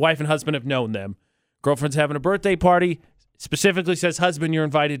boyfriend, wife and husband have known them. Girlfriend's having a birthday party. Specifically says, "Husband, you're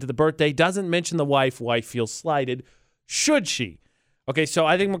invited to the birthday." Doesn't mention the wife. Wife feels slighted. Should she? Okay, so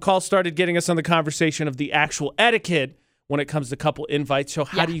I think McCall started getting us on the conversation of the actual etiquette when it comes to couple invites. So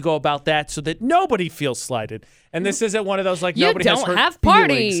how do you go about that so that nobody feels slighted? And this isn't one of those like nobody has hurt You don't have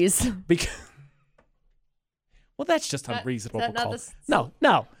feelings. parties. Because well, that's just unreasonable. Is that not McCall.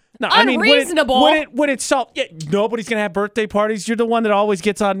 No. Unreasonable. I mean, when it's so, nobody's gonna have birthday parties. You're the one that always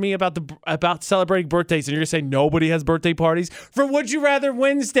gets on me about celebrating birthdays, and you're gonna say nobody has birthday parties. For Would You Rather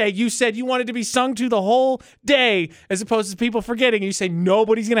Wednesday, you said you wanted to be sung to the whole day, as opposed to people forgetting. And you say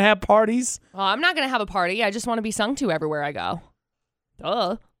nobody's gonna have parties. Well, I'm not going to have a party. I just want to be sung to everywhere I go.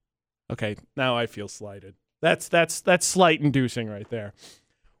 Duh. Okay, now I feel slighted. That's slight-inducing right there.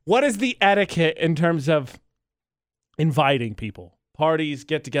 What is the etiquette in terms of inviting people? Parties,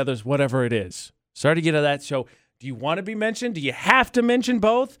 get-togethers, whatever it is. Sorry to get to that. So do you want to be mentioned? Do you have to mention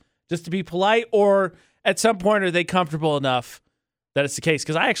both just to be polite? Or at some point, are they comfortable enough that it's the case?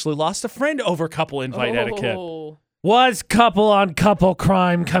 Because I actually lost a friend over couple invite etiquette. Was couple on couple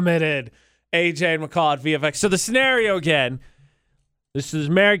crime committed? AJ and McCall at VFX. So the scenario again, this is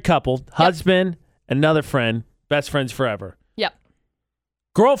a married couple, husband, another friend, best friends forever. Yep.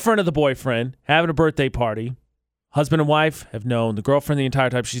 Girlfriend of the boyfriend having a birthday party. Husband and wife have known the girlfriend the entire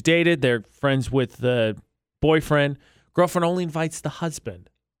time she's dated. They're friends with the boyfriend. Girlfriend only invites the husband,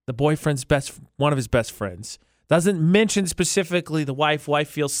 the boyfriend's one of his best friends. Doesn't mention specifically the wife. Wife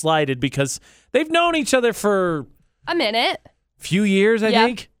feels slighted because they've known each other for a minute. Few years, I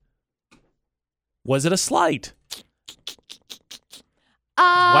think. Was it a slight?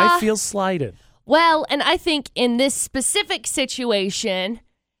 Wife feels slighted. Well, and I think in this specific situation,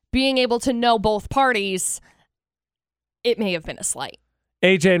 being able to know both parties, it may have been a slight.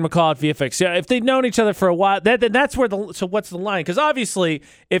 AJ and McCall at VFX. Yeah, if they've known each other for a while, then that's where so what's the line? Because obviously,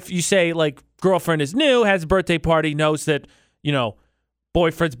 if you say like girlfriend is new, has a birthday party, knows that,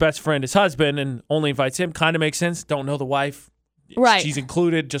 boyfriend's best friend is husband and only invites him, kind of makes sense. Don't know the wife. Right. She's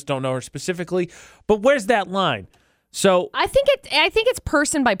included, just don't know her specifically. But where's that line? So I think it's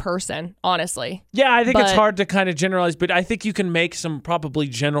person by person, honestly. Yeah, I think it's hard to kind of generalize, but I think you can make some probably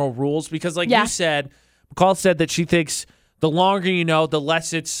general rules because you said, McCall said that she thinks the longer you know, the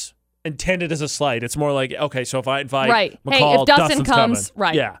less it's intended as a slight. It's more like, okay, so if I invite McCall, hey, if Dustin Dustin's comes, coming.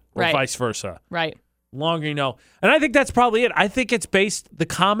 right. Yeah, or right. vice versa. Right. Longer you know. And I think that's probably it. I think it's the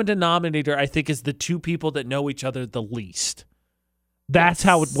common denominator, I think, is the two people that know each other the least. That's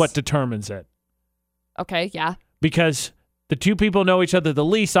what determines it. Okay, yeah. Because the two people know each other the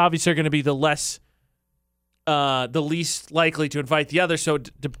least, obviously are going to be the least likely to invite the other. So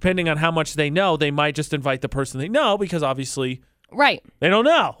depending on how much they know, they might just invite the person they know because obviously they don't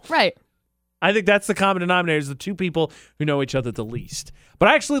know. Right. I think that's the common denominator is the two people who know each other the least. But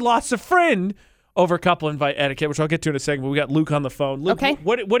I actually lost a friend over couple invite etiquette, which I'll get to in a second. But we got Luke on the phone. Luke, okay.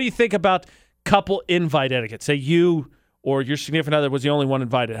 What do you think about couple invite etiquette? Say you or your significant other was the only one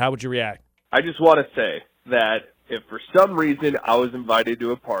invited. How would you react? I just want to say that if for some reason I was invited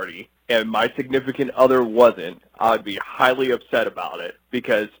to a party and my significant other wasn't, I'd be highly upset about it.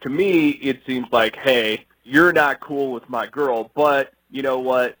 Because to me, it seems like, hey, you're not cool with my girl, but you know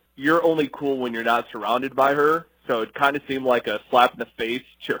what? You're only cool when you're not surrounded by her. So it kind of seemed like a slap in the face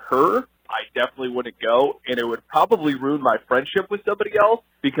to her. I definitely wouldn't go, and it would probably ruin my friendship with somebody else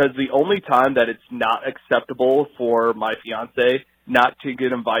because the only time that it's not acceptable for my fiance not to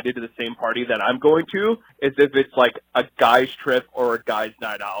get invited to the same party that I'm going to is if it's like a guy's trip or a guy's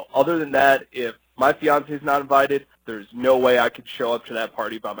night out. Other than that, if my fiance is not invited, there's no way I could show up to that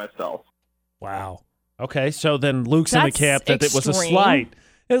party by myself. Wow. Okay, so then Luke's in the camp that extreme. It was a slight.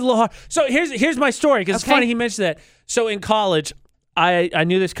 It was a little hard. So here's my story because it's funny he mentioned that. So in college, I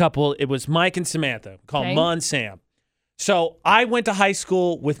knew this couple. It was Mike and Samantha, called Ma and Sam. So I went to high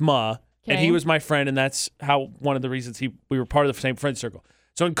school with Ma, and he was my friend, and that's how one of the reasons we were part of the same friend circle.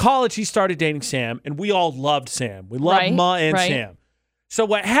 So in college, he started dating Sam, and we all loved Sam. We loved Ma and Sam. So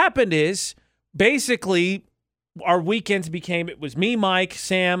what happened is, basically, our weekends became, it was me, Mike,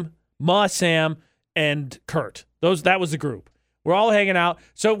 Sam, Ma, Sam, and Kurt. That was the group. We're all hanging out.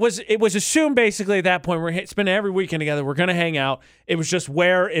 So it was assumed basically at that point we're spending every weekend together. We're going to hang out. It was just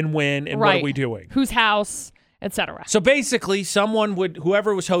where and when and what are we doing? Whose house, etc. So basically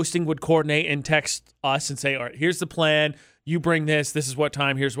whoever was hosting would coordinate and text us and say, all right, here's the plan. You bring this. This is what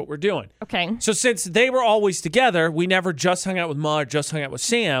time. Here's what we're doing. Okay. So since they were always together, we never just hung out with Ma or just hung out with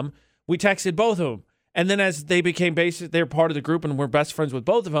Sam. We texted both of them. And then as they became they're part of the group and we're best friends with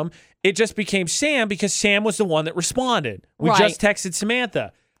both of them, it just became Sam because Sam was the one that responded. We just texted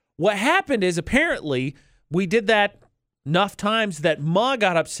Samantha. What happened is apparently we did that enough times that Ma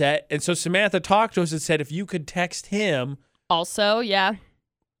got upset. And so Samantha talked to us and said, if you could text him. Also, yeah.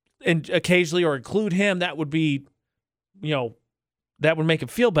 And occasionally or include him, that would be, that would make him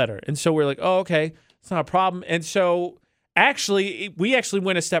feel better. And so we're like, oh, okay, it's not a problem. And so we actually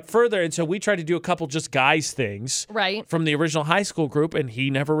went a step further, and so we tried to do a couple just guys things from the original high school group, and he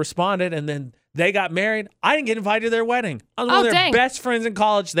never responded, and then they got married. I didn't get invited to their wedding. I was one of their best friends in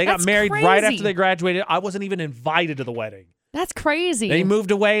college. They got married right after they graduated. I wasn't even invited to the wedding. That's crazy. They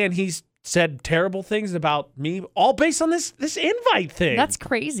moved away, and he said terrible things about me, all based on this invite thing. That's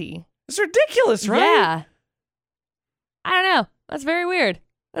crazy. It's ridiculous, right? Yeah. I don't know. That's very weird.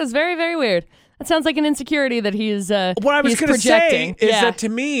 That's very, very weird. That sounds like an insecurity that he's what I was going to say is that to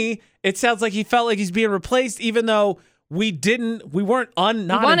me, it sounds like he felt like he's being replaced, even though we weren't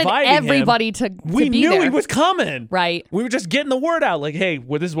not wanted inviting everybody him. to we be knew there. he was coming. Right. We were just getting the word out, like, hey,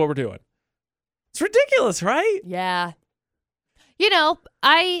 this is what we're doing. It's ridiculous, right? Yeah.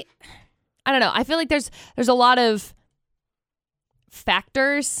 I don't know. I feel like there's a lot of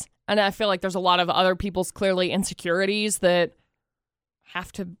factors. And I feel like there's a lot of other people's clearly insecurities that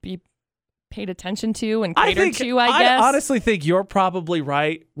have to be paid attention to and catered to, I guess. I honestly think you're probably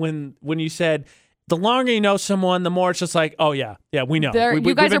right when you said the longer you know someone, the more it's just like, oh, yeah, we know. You guys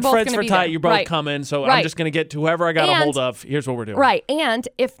we've are been both friends gonna for be tight. there. You're both Right. coming, so Right. I'm just going to get to whoever I got a hold of. Here's what we're doing. Right. And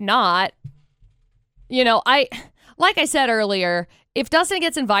if not, like I said earlier, if Dustin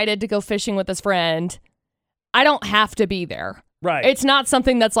gets invited to go fishing with his friend, I don't have to be there. Right. It's not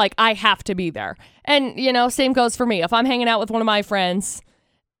something that's like, I have to be there. And, same goes for me. If I'm hanging out with one of my friends,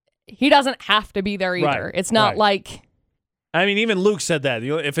 he doesn't have to be there either. Right. It's not like... I mean, even Luke said that.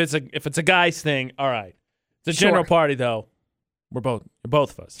 If it's a guy's thing, all right. It's a general party, though. Both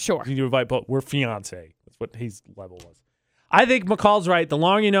of us. Sure. You invite both. We're fiance. That's what his level was. I think McCall's right. The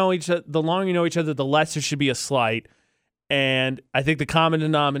longer you know each other, the less there should be a slight. And I think the common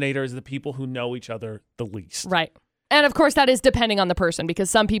denominator is the people who know each other the least. Right. And of course, that is depending on the person because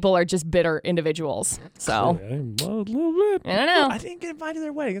some people are just bitter individuals. So, a little bit. I don't know. I didn't get invited to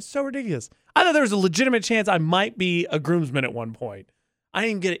their wedding. It's so ridiculous. I thought there was a legitimate chance I might be a groomsman at one point. I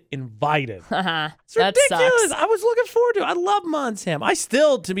didn't get invited. It's That ridiculous. sucks. I was looking forward to it. I love Ma and Sam. I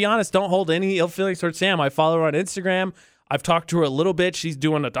still, to be honest, don't hold any ill feelings towards Sam. I follow her on Instagram. I've talked to her a little bit. She's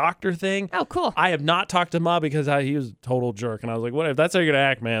doing a doctor thing. Oh, cool. I have not talked to Ma because he was a total jerk. And I was like, what if that's how you're going to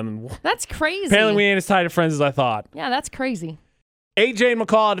act, man? That's crazy. Apparently we ain't as tight of friends as I thought. Yeah, that's crazy. AJ and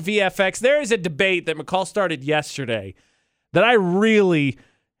McCall at VFX. There is a debate that McCall started yesterday that I really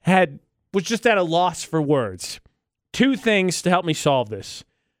was just at a loss for words. Two things to help me solve this.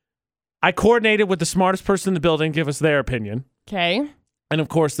 I coordinated with the smartest person in the building, give us their opinion. Okay. And of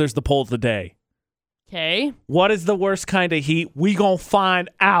course, there's the poll of the day. Okay. What is the worst kind of heat? We gonna find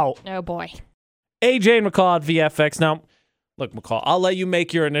out. Oh, boy. AJ and McCall at VFX. Now, look, McCall, I'll let you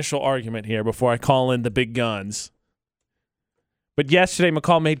make your initial argument here before I call in the big guns. But yesterday,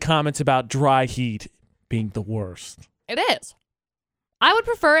 McCall made comments about dry heat being the worst. It is. I would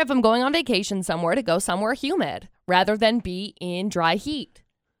prefer if I'm going on vacation somewhere to go somewhere humid rather than be in dry heat.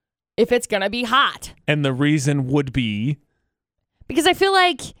 If it's going to be hot. And the reason would be? Because I feel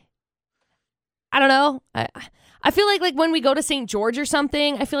like, I don't know. I feel like when we go to St. George or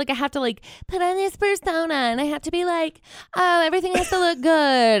something, I feel like I have to put on this persona and I have to be like, oh, everything has to look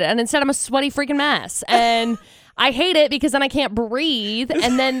good. And instead I'm a sweaty freaking mess. And I hate it because then I can't breathe.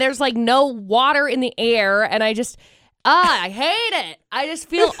 And then there's no water in the air. And I just, I hate it. I just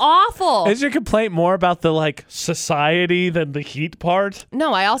feel awful. Is your complaint more about the society than the heat part?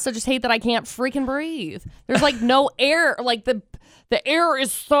 No, I also just hate that I can't freaking breathe. There's no air. The air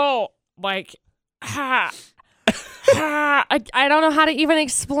is so I don't know how to even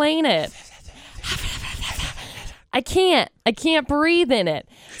explain it. I can't breathe in it.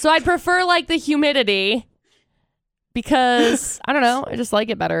 So I'd prefer the humidity because I don't know. I just like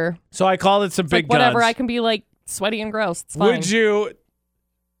it better. So I called it some big guns. Whatever. I can be sweaty and gross. It's fine. Would you,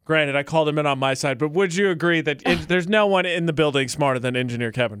 granted, I called him in on my side, but would you agree that there's no one in the building smarter than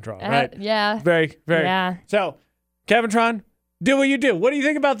engineer Kevin Tron, right? Yeah. Very, very. Yeah. So, Kevin Tron, do what you do. What do you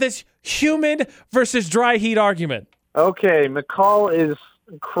think about this humid versus dry heat argument? Okay, McCall is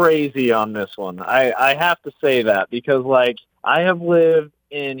crazy on this one. I have to say that because, I have lived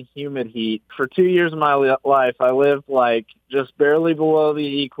in humid heat for 2 years of my life. I lived just barely below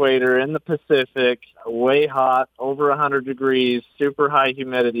the equator in the Pacific, way hot, over 100 degrees, super high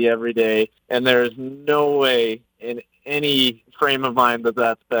humidity every day, and there's no way in any frame of mind that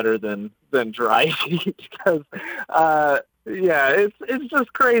that's better than dry heat because it's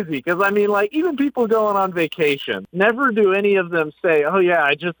just crazy because even people going on vacation, never do any of them say, oh yeah,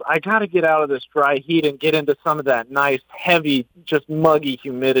 I got to get out of this dry heat and get into some of that nice heavy, just muggy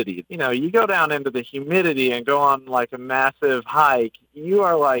humidity. You go down into the humidity and go on a massive hike, you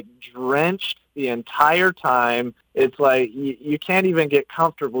are drenched the entire time. It's you can't even get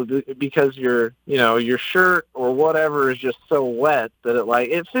comfortable because your shirt or whatever is just so wet that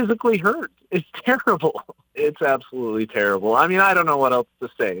it physically hurts. It's terrible. It's absolutely terrible. I don't know what else to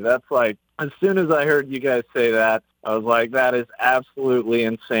say. That's as soon as I heard you guys say that, I was like, that is absolutely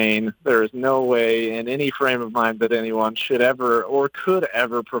insane. There is no way in any frame of mind that anyone should ever or could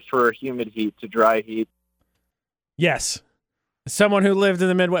ever prefer humid heat to dry heat. Yes. As someone who lived in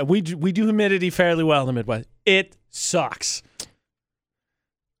the Midwest, we do humidity fairly well in the Midwest. It sucks.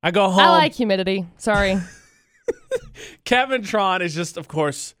 I go home. I like humidity. Sorry. Kevin Tron is just, of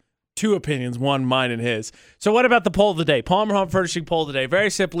course, two opinions, one mine and his. So what about the poll of the day? Palmer Home Furnishing poll of the day. Very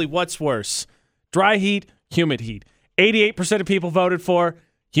simply, what's worse? Dry heat, humid heat. 88% of people voted for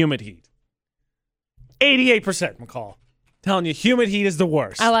humid heat. 88%, McCall. Telling you, humid heat is the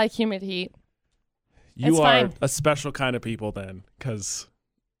worst. I like humid heat. You It's are fine. a special kind of people then, because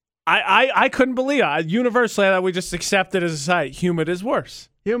I couldn't believe it. Universally, I thought we just accepted as a society. Humid is worse.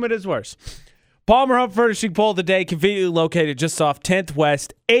 Humid is worse. Palmer Home Furnishing poll of the day, conveniently located just off 10th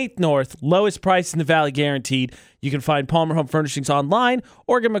West, 8th North, lowest price in the Valley guaranteed. You can find Palmer Home Furnishings online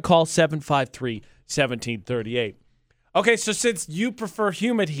or give them a call, 753-1738. Okay, so since you prefer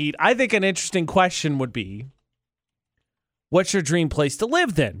humid heat, I think an interesting question would be, what's your dream place to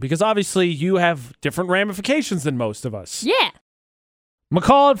live then? Because obviously you have different ramifications than most of us. Yeah.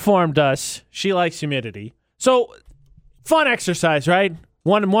 McCall informed us she likes humidity. So, fun exercise, right?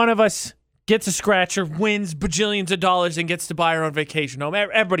 One of us gets a scratcher, wins bajillions of dollars, and gets to buy her own vacation home.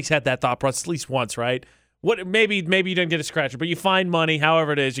 Everybody's had that thought process at least once, right? Maybe you didn't get a scratcher, but you find money,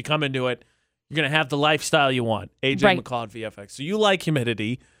 however it is, you come into it, you're going to have the lifestyle you want. AJ McCall at VFX. So you like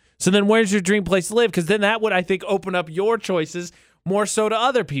humidity. So then where's your dream place to live? Because then that would, I think, open up your choices more so to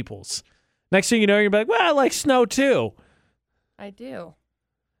other people's. Next thing you know, you're going to be like, well, I like snow too. I do.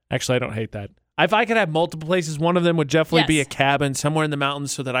 Actually, I don't hate that. If I could have multiple places, one of them would definitely be a cabin somewhere in the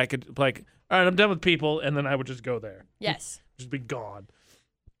mountains so that I could, like, all right, I'm done with people, and then I would just go there. Yes. Just be gone.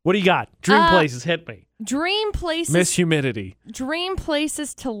 What do you got? Dream places, hit me. Dream places. Miss humidity. Dream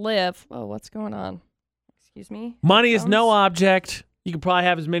places to live. Oh, what's going on? Excuse me? Money is no object. You can probably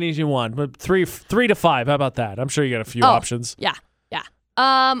have as many as you want, but three to five. How about that? I'm sure you got a few options. Yeah.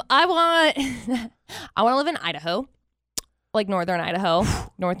 I want to live in Idaho. Like northern Idaho,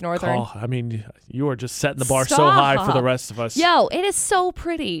 northern. Oh, I mean, you are just setting the bar so high for the rest of us. Yo, it is so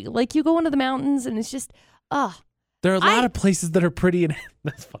pretty. Like you go into the mountains and it's just, There are a lot of places that are pretty, and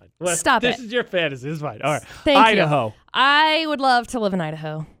that's fine. Stop this it. This is your fantasy. It's fine. All right. Thank Idaho. You. I would love to live in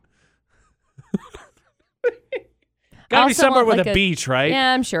Idaho. Got to be somewhere with a beach, right?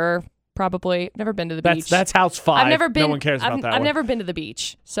 Yeah, I'm sure. Probably. Never been to the beach. That's House 5. I've never been. No one cares about that I've one. never been to the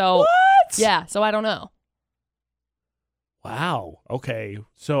beach. So what? Yeah. So I don't know. Wow. Okay.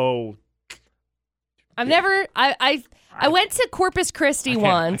 So I've never. I went to Corpus Christi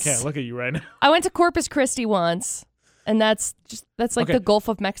once. I can't look at you right now. I went to Corpus Christi once, and that's like the Gulf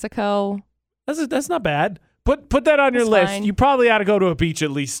of Mexico. That's not bad. Put that on your list. Fine. You probably ought to go to a beach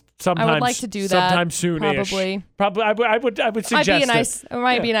at least sometime. I would like to do that. Sometime soon-ish. Probably. I would suggest it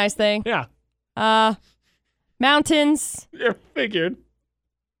might be a nice thing. Yeah. Mountains. Yeah, figured.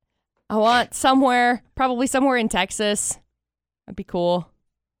 I want probably somewhere in Texas. That'd be cool.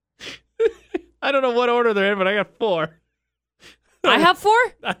 I don't know what order they're in, but I got 4. I have 4?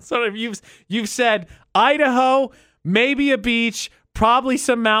 That's what you've said. Idaho, maybe a beach, probably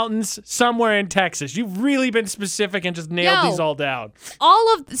some mountains, somewhere in Texas. You've really been specific and just nailed these all down.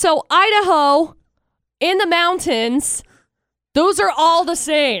 So Idaho, in the mountains, those are all the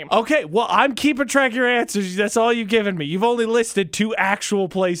same. Okay, well, I'm keeping track of your answers. That's all you've given me. You've only listed 2 actual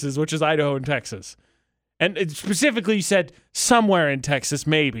places, which is Idaho and Texas. And specifically, you said somewhere in Texas,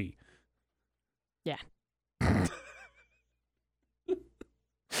 maybe. Yeah. I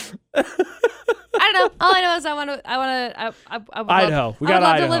don't know. All I know is I want to. Idaho. We got Idaho.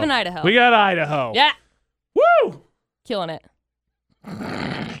 I would love to live in Idaho. We got Idaho. Yeah. Woo! Killing it.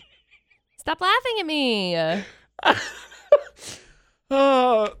 Stop laughing at me.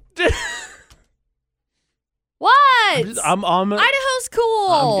 What? Idaho's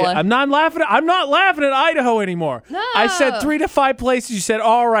cool. I'm not laughing at Idaho anymore. No. I said 3 to 5 places. You said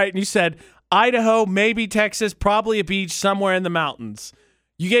all right, and you said Idaho, maybe Texas, probably a beach somewhere in the mountains.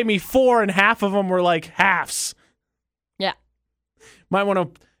 You gave me 4, and half of them were like halves. Yeah. Might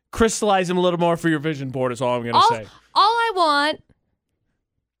want to crystallize them a little more for your vision board. Is all I'm gonna say. All I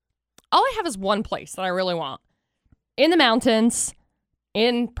have is one place that I really want. In the mountains,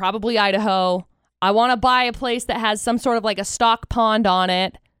 in probably Idaho. I want to buy a place that has some sort of like a stock pond on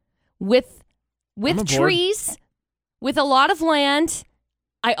it with trees, with a lot of land.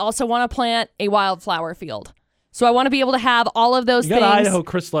 I also want to plant a wildflower field. So I want to be able to have all of those things. You got Idaho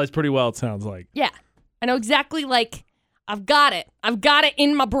crystallized pretty well, it sounds like. Yeah. I know exactly, like, I've got it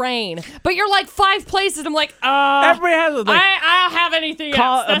in my brain. But you're like 5 places. I'm like, everybody has it. Like, I don't have anything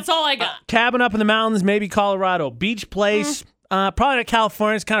else. That's all I got. Cabin up in the mountains, maybe Colorado. Beach place, probably not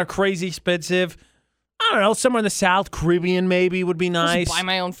California. It's kind of crazy expensive. I don't know, somewhere in the South, Caribbean maybe would be nice. Just buy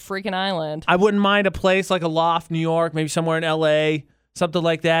my own freaking island. I wouldn't mind a place like a loft, New York, maybe somewhere in L.A., something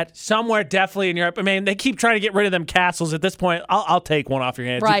like that. Somewhere definitely in Europe. I mean, they keep trying to get rid of them castles. At this point, I'll take one off your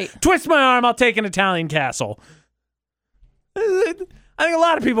hands. Right. Twist my arm, I'll take an Italian castle. I think a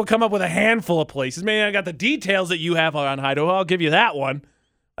lot of people come up with a handful of places. Maybe I got the details that you have on Idaho. I'll give you that one.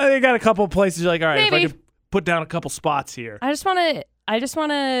 I think I got a couple of places you're like, all right, maybe. if I could put down a couple spots here. I just want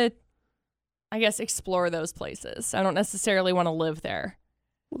to, I guess, explore those places. I don't necessarily want to live there.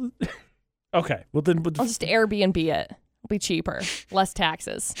 Okay. Well, then I'll just Airbnb it. It'll be cheaper. Less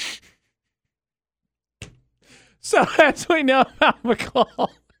taxes. So as we know about McCall.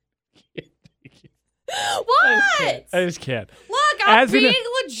 What? I just can't. Look, I'm As we being know-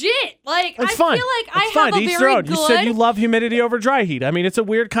 legit. Like, It's I fine. feel like It's I fine. have To a each their very own. good... You said you love humidity over dry heat. I mean, it's a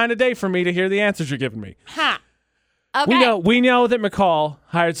weird kind of day for me to hear the answers you're giving me. Ha. Okay. We know that McCall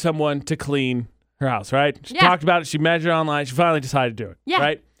hired someone to clean her house, right? She Yeah. talked about it. She measured online. She finally decided to do it. Yeah.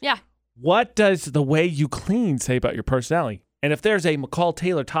 Right? Yeah. What does the way you clean say about your personality? And if there's a McCall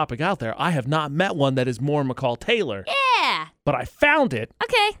Taylor topic out there, I have not met one that is more McCall Taylor. Yeah. But I found it.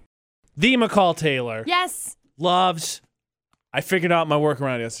 Okay. The McCall Taylor Yes. loves, I figured out my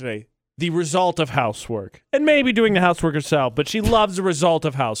workaround yesterday, the result of housework. And maybe doing the housework herself, but she loves the result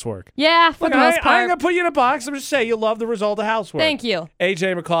of housework. Yeah, for Look, the most I'm part. going to put you in a box. I'm just saying you love the result of housework. Thank you.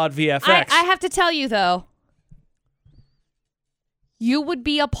 AJ McCall at VFX. I have to tell you, though, you would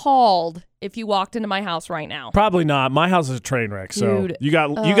be appalled if you walked into my house right now. Probably not. My house is a train wreck, so Dude, you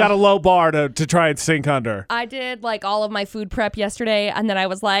got a low bar to try and sink under. I did like all of my food prep yesterday, and then I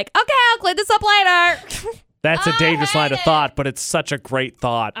was like, okay, I'll clean this up later. That's a I dangerous line hate of it. thought, but it's such a great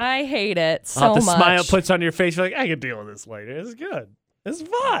thought. I hate it so The much. smile puts on your face. You're like, I can deal with this later. It's good. It's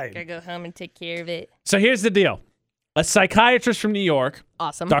fine. Gotta go home and take care of it. So here's the deal. A psychiatrist from New York,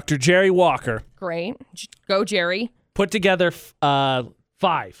 Awesome. Dr. Jerry Walker, Great. Go, Jerry. put together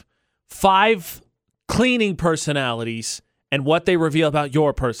five cleaning personalities and what they reveal about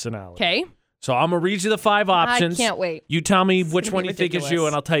your personality. Okay. So I'm going to read you the 5 options. I can't wait. You tell me This is which gonna one be you think is you, ridiculous.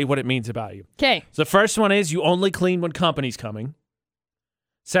 and I'll tell you what it means about you. Okay. So the first one is you only clean when company's coming.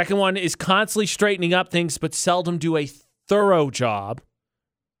 Second one is constantly straightening up things but seldom do a thorough job.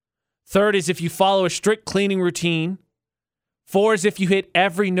 Third is if you follow a strict cleaning routine. 4 is if you hit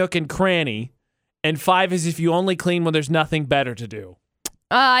every nook and cranny. And 5 is if you only clean when there's nothing better to do.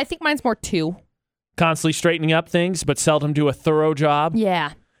 I think mine's more 2. Constantly straightening up things but seldom do a thorough job.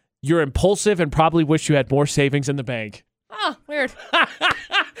 Yeah. You're impulsive and probably wish you had more savings in the bank. Oh, weird.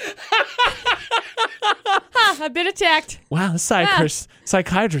 I've been attacked. Wow, the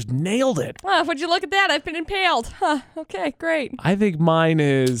psychiatrist nailed it. Would you look at that? I've been impaled. Huh. Okay, great. I think mine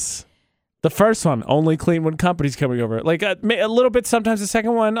is the first one, only clean when company's coming over. Like a little bit sometimes. The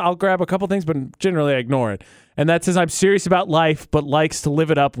second one, I'll grab a couple things, but generally I ignore it. And that says I'm serious about life, but likes to live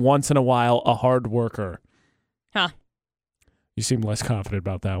it up once in a while, a hard worker. Huh. You seem less confident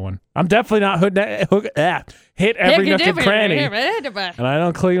about that one. I'm definitely not hit every nook and cranny. And I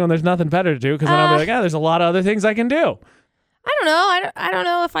don't clean when there's nothing better to do because then I'll be like, there's a lot of other things I can do. I don't know. I don't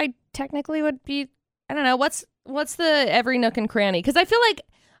know if I technically would be. I don't know. What's the every nook and cranny? Because I feel like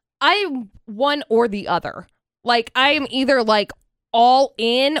I'm one or the other. Like I'm either like all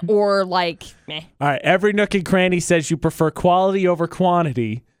in or like meh. All right. Every nook and cranny says you prefer quality over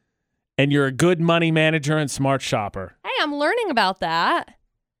quantity, and you're a good money manager and smart shopper. Hey, I'm learning about that.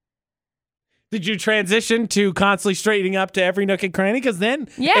 Did you transition to constantly straightening up to every nook and cranny? Because then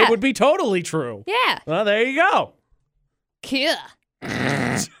Yeah. it would be totally true. Yeah. Well, there you go. Kia.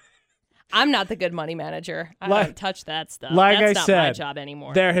 I'm not the good money manager. I Like- don't touch that stuff. like That's I not said, my job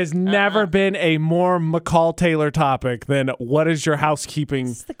anymore. There has never been a more McCall Taylor topic than what is your housekeeping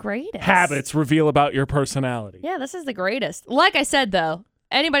This is the greatest. habits reveal about your personality. Yeah, this is the greatest. Like I said, though,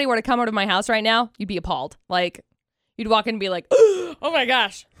 anybody were to come over to my house right now, you'd be appalled. Like, you'd walk in and be like, oh my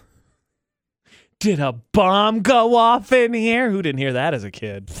gosh. Did a bomb go off in here? Who didn't hear that as a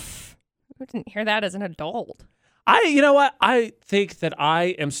kid? Who didn't hear that as an adult? You know what? I think that I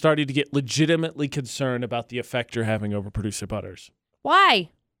am starting to get legitimately concerned about the effect you're having over Producer Butterz. Why?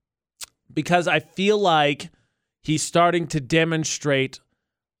 Because I feel like he's starting to demonstrate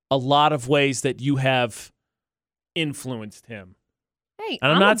a lot of ways that you have influenced him. Hey,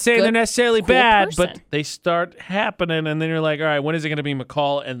 And I'm not saying they're necessarily cool bad, person. but they start happening, and then you're like, all right, when is it going to be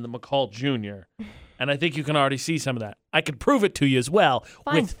McCall and the McCall Jr.? And I think you can already see some of that. I can prove it to you as well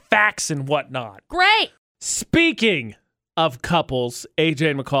Fine. with facts and whatnot. Great. Speaking of couples,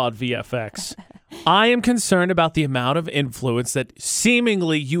 AJ McCall at VFX, I am concerned about the amount of influence that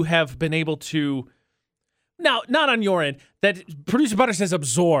seemingly you have been able to, now, not on your end, that Producer Butterz has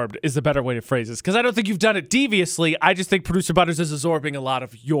absorbed is the better way to phrase this, because I don't think you've done it deviously. I just think Producer Butterz is absorbing a lot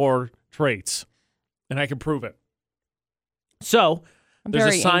of your traits, and I can prove it. So, there's a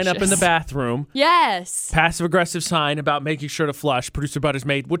very sign up in the anxious. bathroom. Yes. Passive-aggressive sign about making sure to flush. Producer Butterz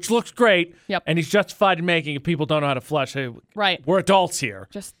made, which looks great. Yep. And he's justified in making it. People don't know how to flush. Hey, Right. we're adults here.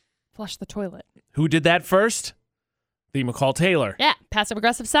 Just flush the toilet. Who did that first? The McCall Taylor. Yeah. Passive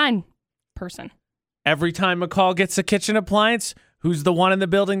aggressive sign person. Every time McCall gets a kitchen appliance, who's the one in the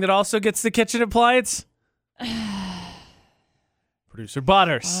building that also gets the kitchen appliance? Producer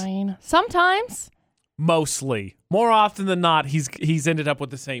Butterz. Fine. Sometimes. Mostly. More often than not, he's ended up with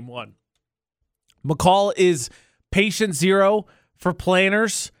the same one. McCall is patient zero for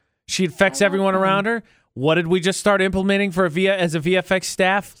planners. She affects everyone around her. What did we just start implementing as a VFX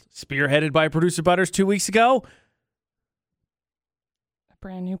staff, spearheaded by Producer Butterz 2 weeks ago? A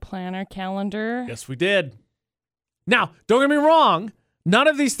brand new planner calendar. Yes, we did. Now, don't get me wrong. None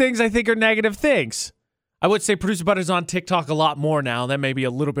of these things I think are negative things. I would say Producer Butterz on TikTok a lot more now. That may be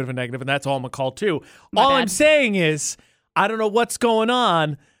a little bit of a negative, and that's all McCall too. My all bad. I'm saying is, I don't know what's going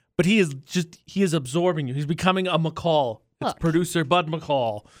on, but he is absorbing you. He's becoming a McCall. It's Look. Producer Bud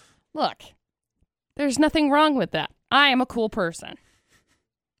McCall. Look, there's nothing wrong with that. I am a cool person.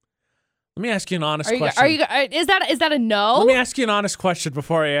 Let me ask you an honest question. Is that a no? Let me ask you an honest question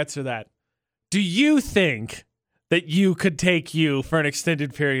before I answer that. Do you think that you could take you for an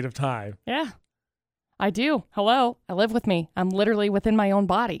extended period of time? Yeah, I do. Hello, I live with me. I'm literally within my own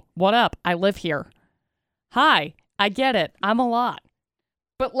body. What up? I live here. Hi, I get it. I'm a lot.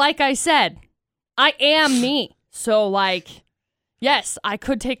 But like I said, I am me. So like, yes, I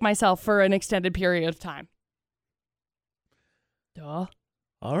could take myself for an extended period of time. Duh.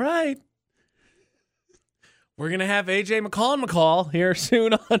 All right. We're going to have AJ McCall and McCall here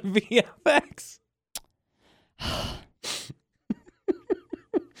soon on VFX.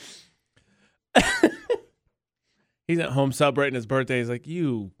 He's at home celebrating his birthday. He's like,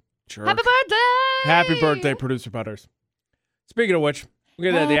 you jerk. Happy birthday! Happy birthday, Producer Butterz. Speaking of which,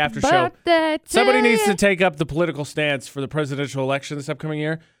 we'll get to the after show. Birthday to Somebody needs you. to take up the political stance for the presidential election this upcoming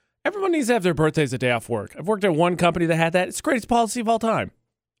year. Everyone needs to have their birthdays a day off work. I've worked at one company that had that. It's the greatest policy of all time.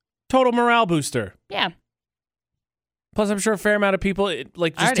 Total morale booster. Yeah. Plus, I'm sure a fair amount of people I just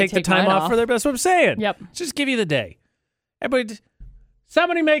already take the take time mine off for their best. That's what I'm saying. Yep. Just give you the day. Everybody,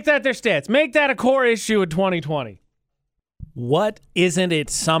 somebody make that their stance. Make that a core issue in 2020. What isn't it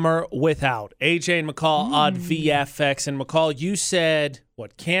summer without? AJ and McCall on VFX. And McCall, you said,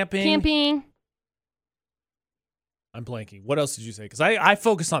 what, camping? Camping. I'm blanking. What else did you say? Because I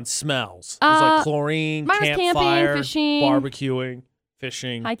focus on smells. It was like chlorine, mine was camping, campfire, fishing. barbecuing,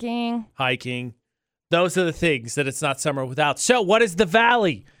 fishing, Hiking. Those are the things that it's not summer without. So what does the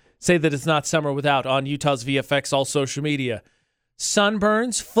Valley say that it's not summer without on Utah's VFX, all social media?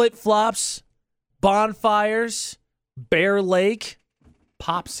 Sunburns, flip-flops, bonfires, Bear Lake,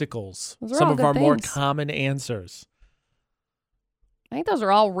 popsicles. Those are Some all of good our more things. common answers. I think those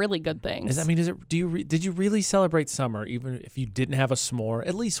are all really good things. Did you really celebrate summer even if you didn't have a s'more?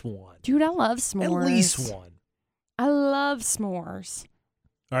 At least one. Dude, I love s'mores. At least one. I love s'mores.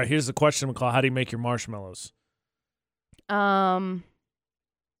 All right, here's the question, McCall. How do you make your marshmallows? Usually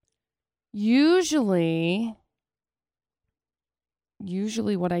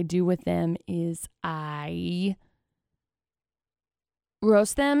what I do with them is I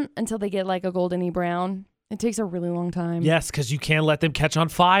roast them until they get like a goldeny brown. It takes a really long time. Yes, because you can't let them catch on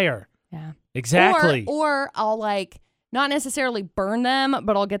fire. Yeah. Exactly. Or I'll like not necessarily burn them,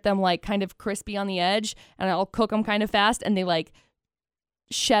 but I'll get them like kind of crispy on the edge and I'll cook them kind of fast and they like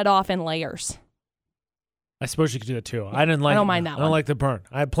shed off in layers. I suppose you could do that too. I don't mind that I don't one. like the burn.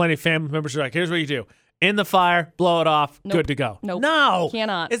 I have plenty of family members who are like, here's what you do. In the fire, blow it off, Nope. good to go. Nope. No.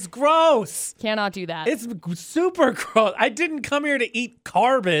 Cannot. It's gross. Cannot do that. It's super gross. I didn't come here to eat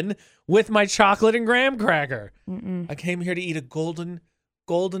carbon with my chocolate and graham cracker. Mm-mm. I came here to eat a golden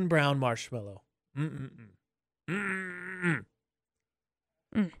brown marshmallow.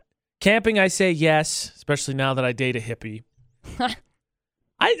 Camping, I say yes, especially now that I date a hippie.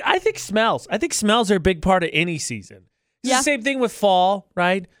 I think smells. I think smells are a big part of any season. It's the same thing with fall,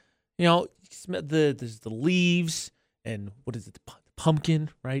 right? You know, there's the leaves and what is it? The pumpkin,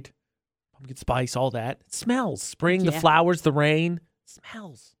 right? Pumpkin spice, all that. It smells. Spring, the flowers, the rain.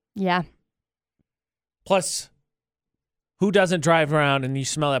 Smells. Yeah. Plus, who doesn't drive around and you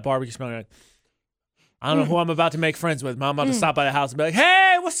smell that barbecue smell? You're like, I don't know who I'm about to make friends with. I'm about to stop by the house and be like,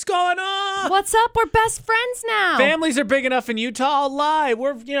 hey, what's going on? What's up? We're best friends now. Families are big enough in Utah. I'll lie.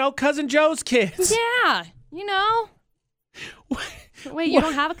 We're, Cousin Joe's kids. Yeah. Wait, you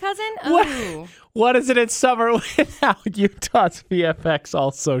don't have a cousin? Oh. What is it in summer without Utah's VFX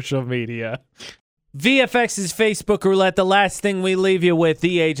all social media? VFX's Facebook roulette, the last thing we leave you with,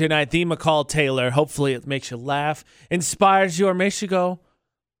 the agent, the McCall Taylor. Hopefully it makes you laugh, inspires you, or makes you go,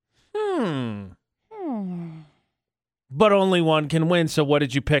 But only one can win, so what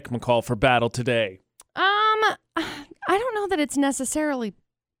did you pick, McCall, for battle today? I don't know that it's necessarily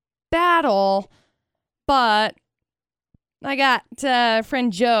battle, but I got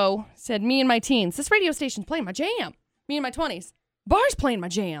friend Joe said, me and my teens, this radio station's playing my jam. Me in my 20s, bars playing my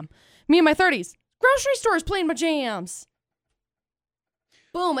jam. Me in my 30s, grocery stores playing my jams.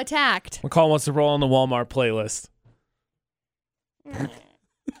 Boom, attacked. McCall wants to roll on the Walmart playlist.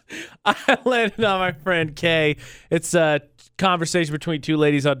 I landed on my friend Kay. It's a conversation between two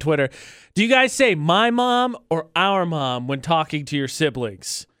ladies on Twitter. Do you guys say my mom or our mom when talking to your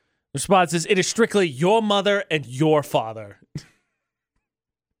siblings? The response is, it is strictly your mother and your father.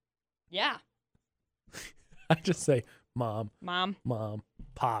 Yeah. I just say mom. Mom. Mom.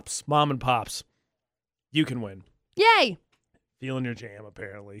 Pops. Mom and pops. You can win. Yay. Feeling your jam,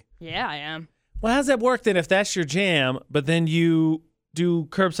 apparently. Yeah, I am. Well, how's that work then if that's your jam, but then you do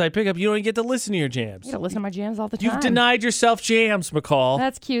curbside pickup, you don't even get to listen to your jams? You gotta listen to my jams all the time. You've denied yourself jams, McCall.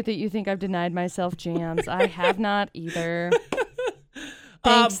 That's cute that you think I've denied myself jams. I have not either.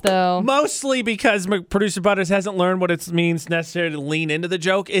 Thanks, though. Mostly because Producer Butterz hasn't learned what it means necessarily to lean into the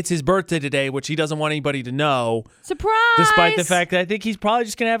joke. It's his birthday today, which he doesn't want anybody to know. Surprise! Despite the fact that I think he's probably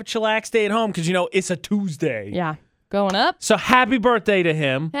just going to have a chillax day at home because, it's a Tuesday. Yeah. Going up. So happy birthday to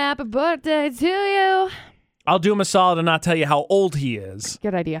him. Happy birthday to you. I'll do him a solid and not tell you how old he is.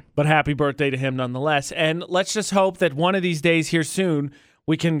 Good idea. But happy birthday to him nonetheless. And let's just hope that one of these days here soon,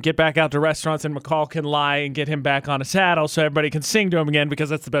 we can get back out to restaurants and McCall can lie and get him back on a saddle so everybody can sing to him again because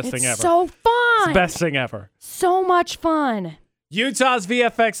that's the best thing ever. It's so fun. It's the best thing ever. So much fun.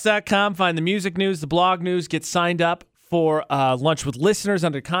 UtahsVFX.com. Find the music news, the blog news. Get signed up for Lunch with Listeners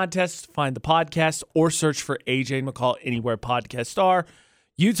under contest. Find the podcast or search for AJ McCall anywhere podcasts are.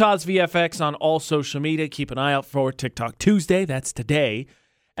 Utah's VFX on all social media. Keep an eye out for TikTok Tuesday. That's today.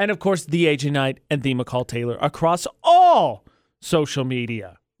 And, of course, the AJ Knight and the McCall Taylor across all social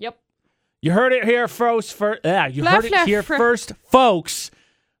media. Yep. You heard it here first, folks.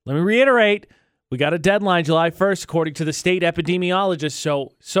 Let me reiterate. We got a deadline July 1st, according to the state epidemiologist.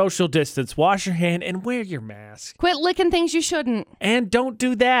 So social distance, wash your hand, and wear your mask. Quit licking things you shouldn't. And don't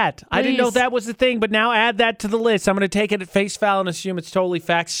do that. I didn't know that was the thing, but now add that to the list. I'm going to take it at face value and assume it's totally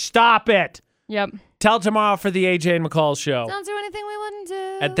facts. Stop it. Yep. Tell tomorrow for the AJ and McCall show. Don't do anything we wouldn't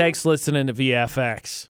do. And thanks for listening to VFX.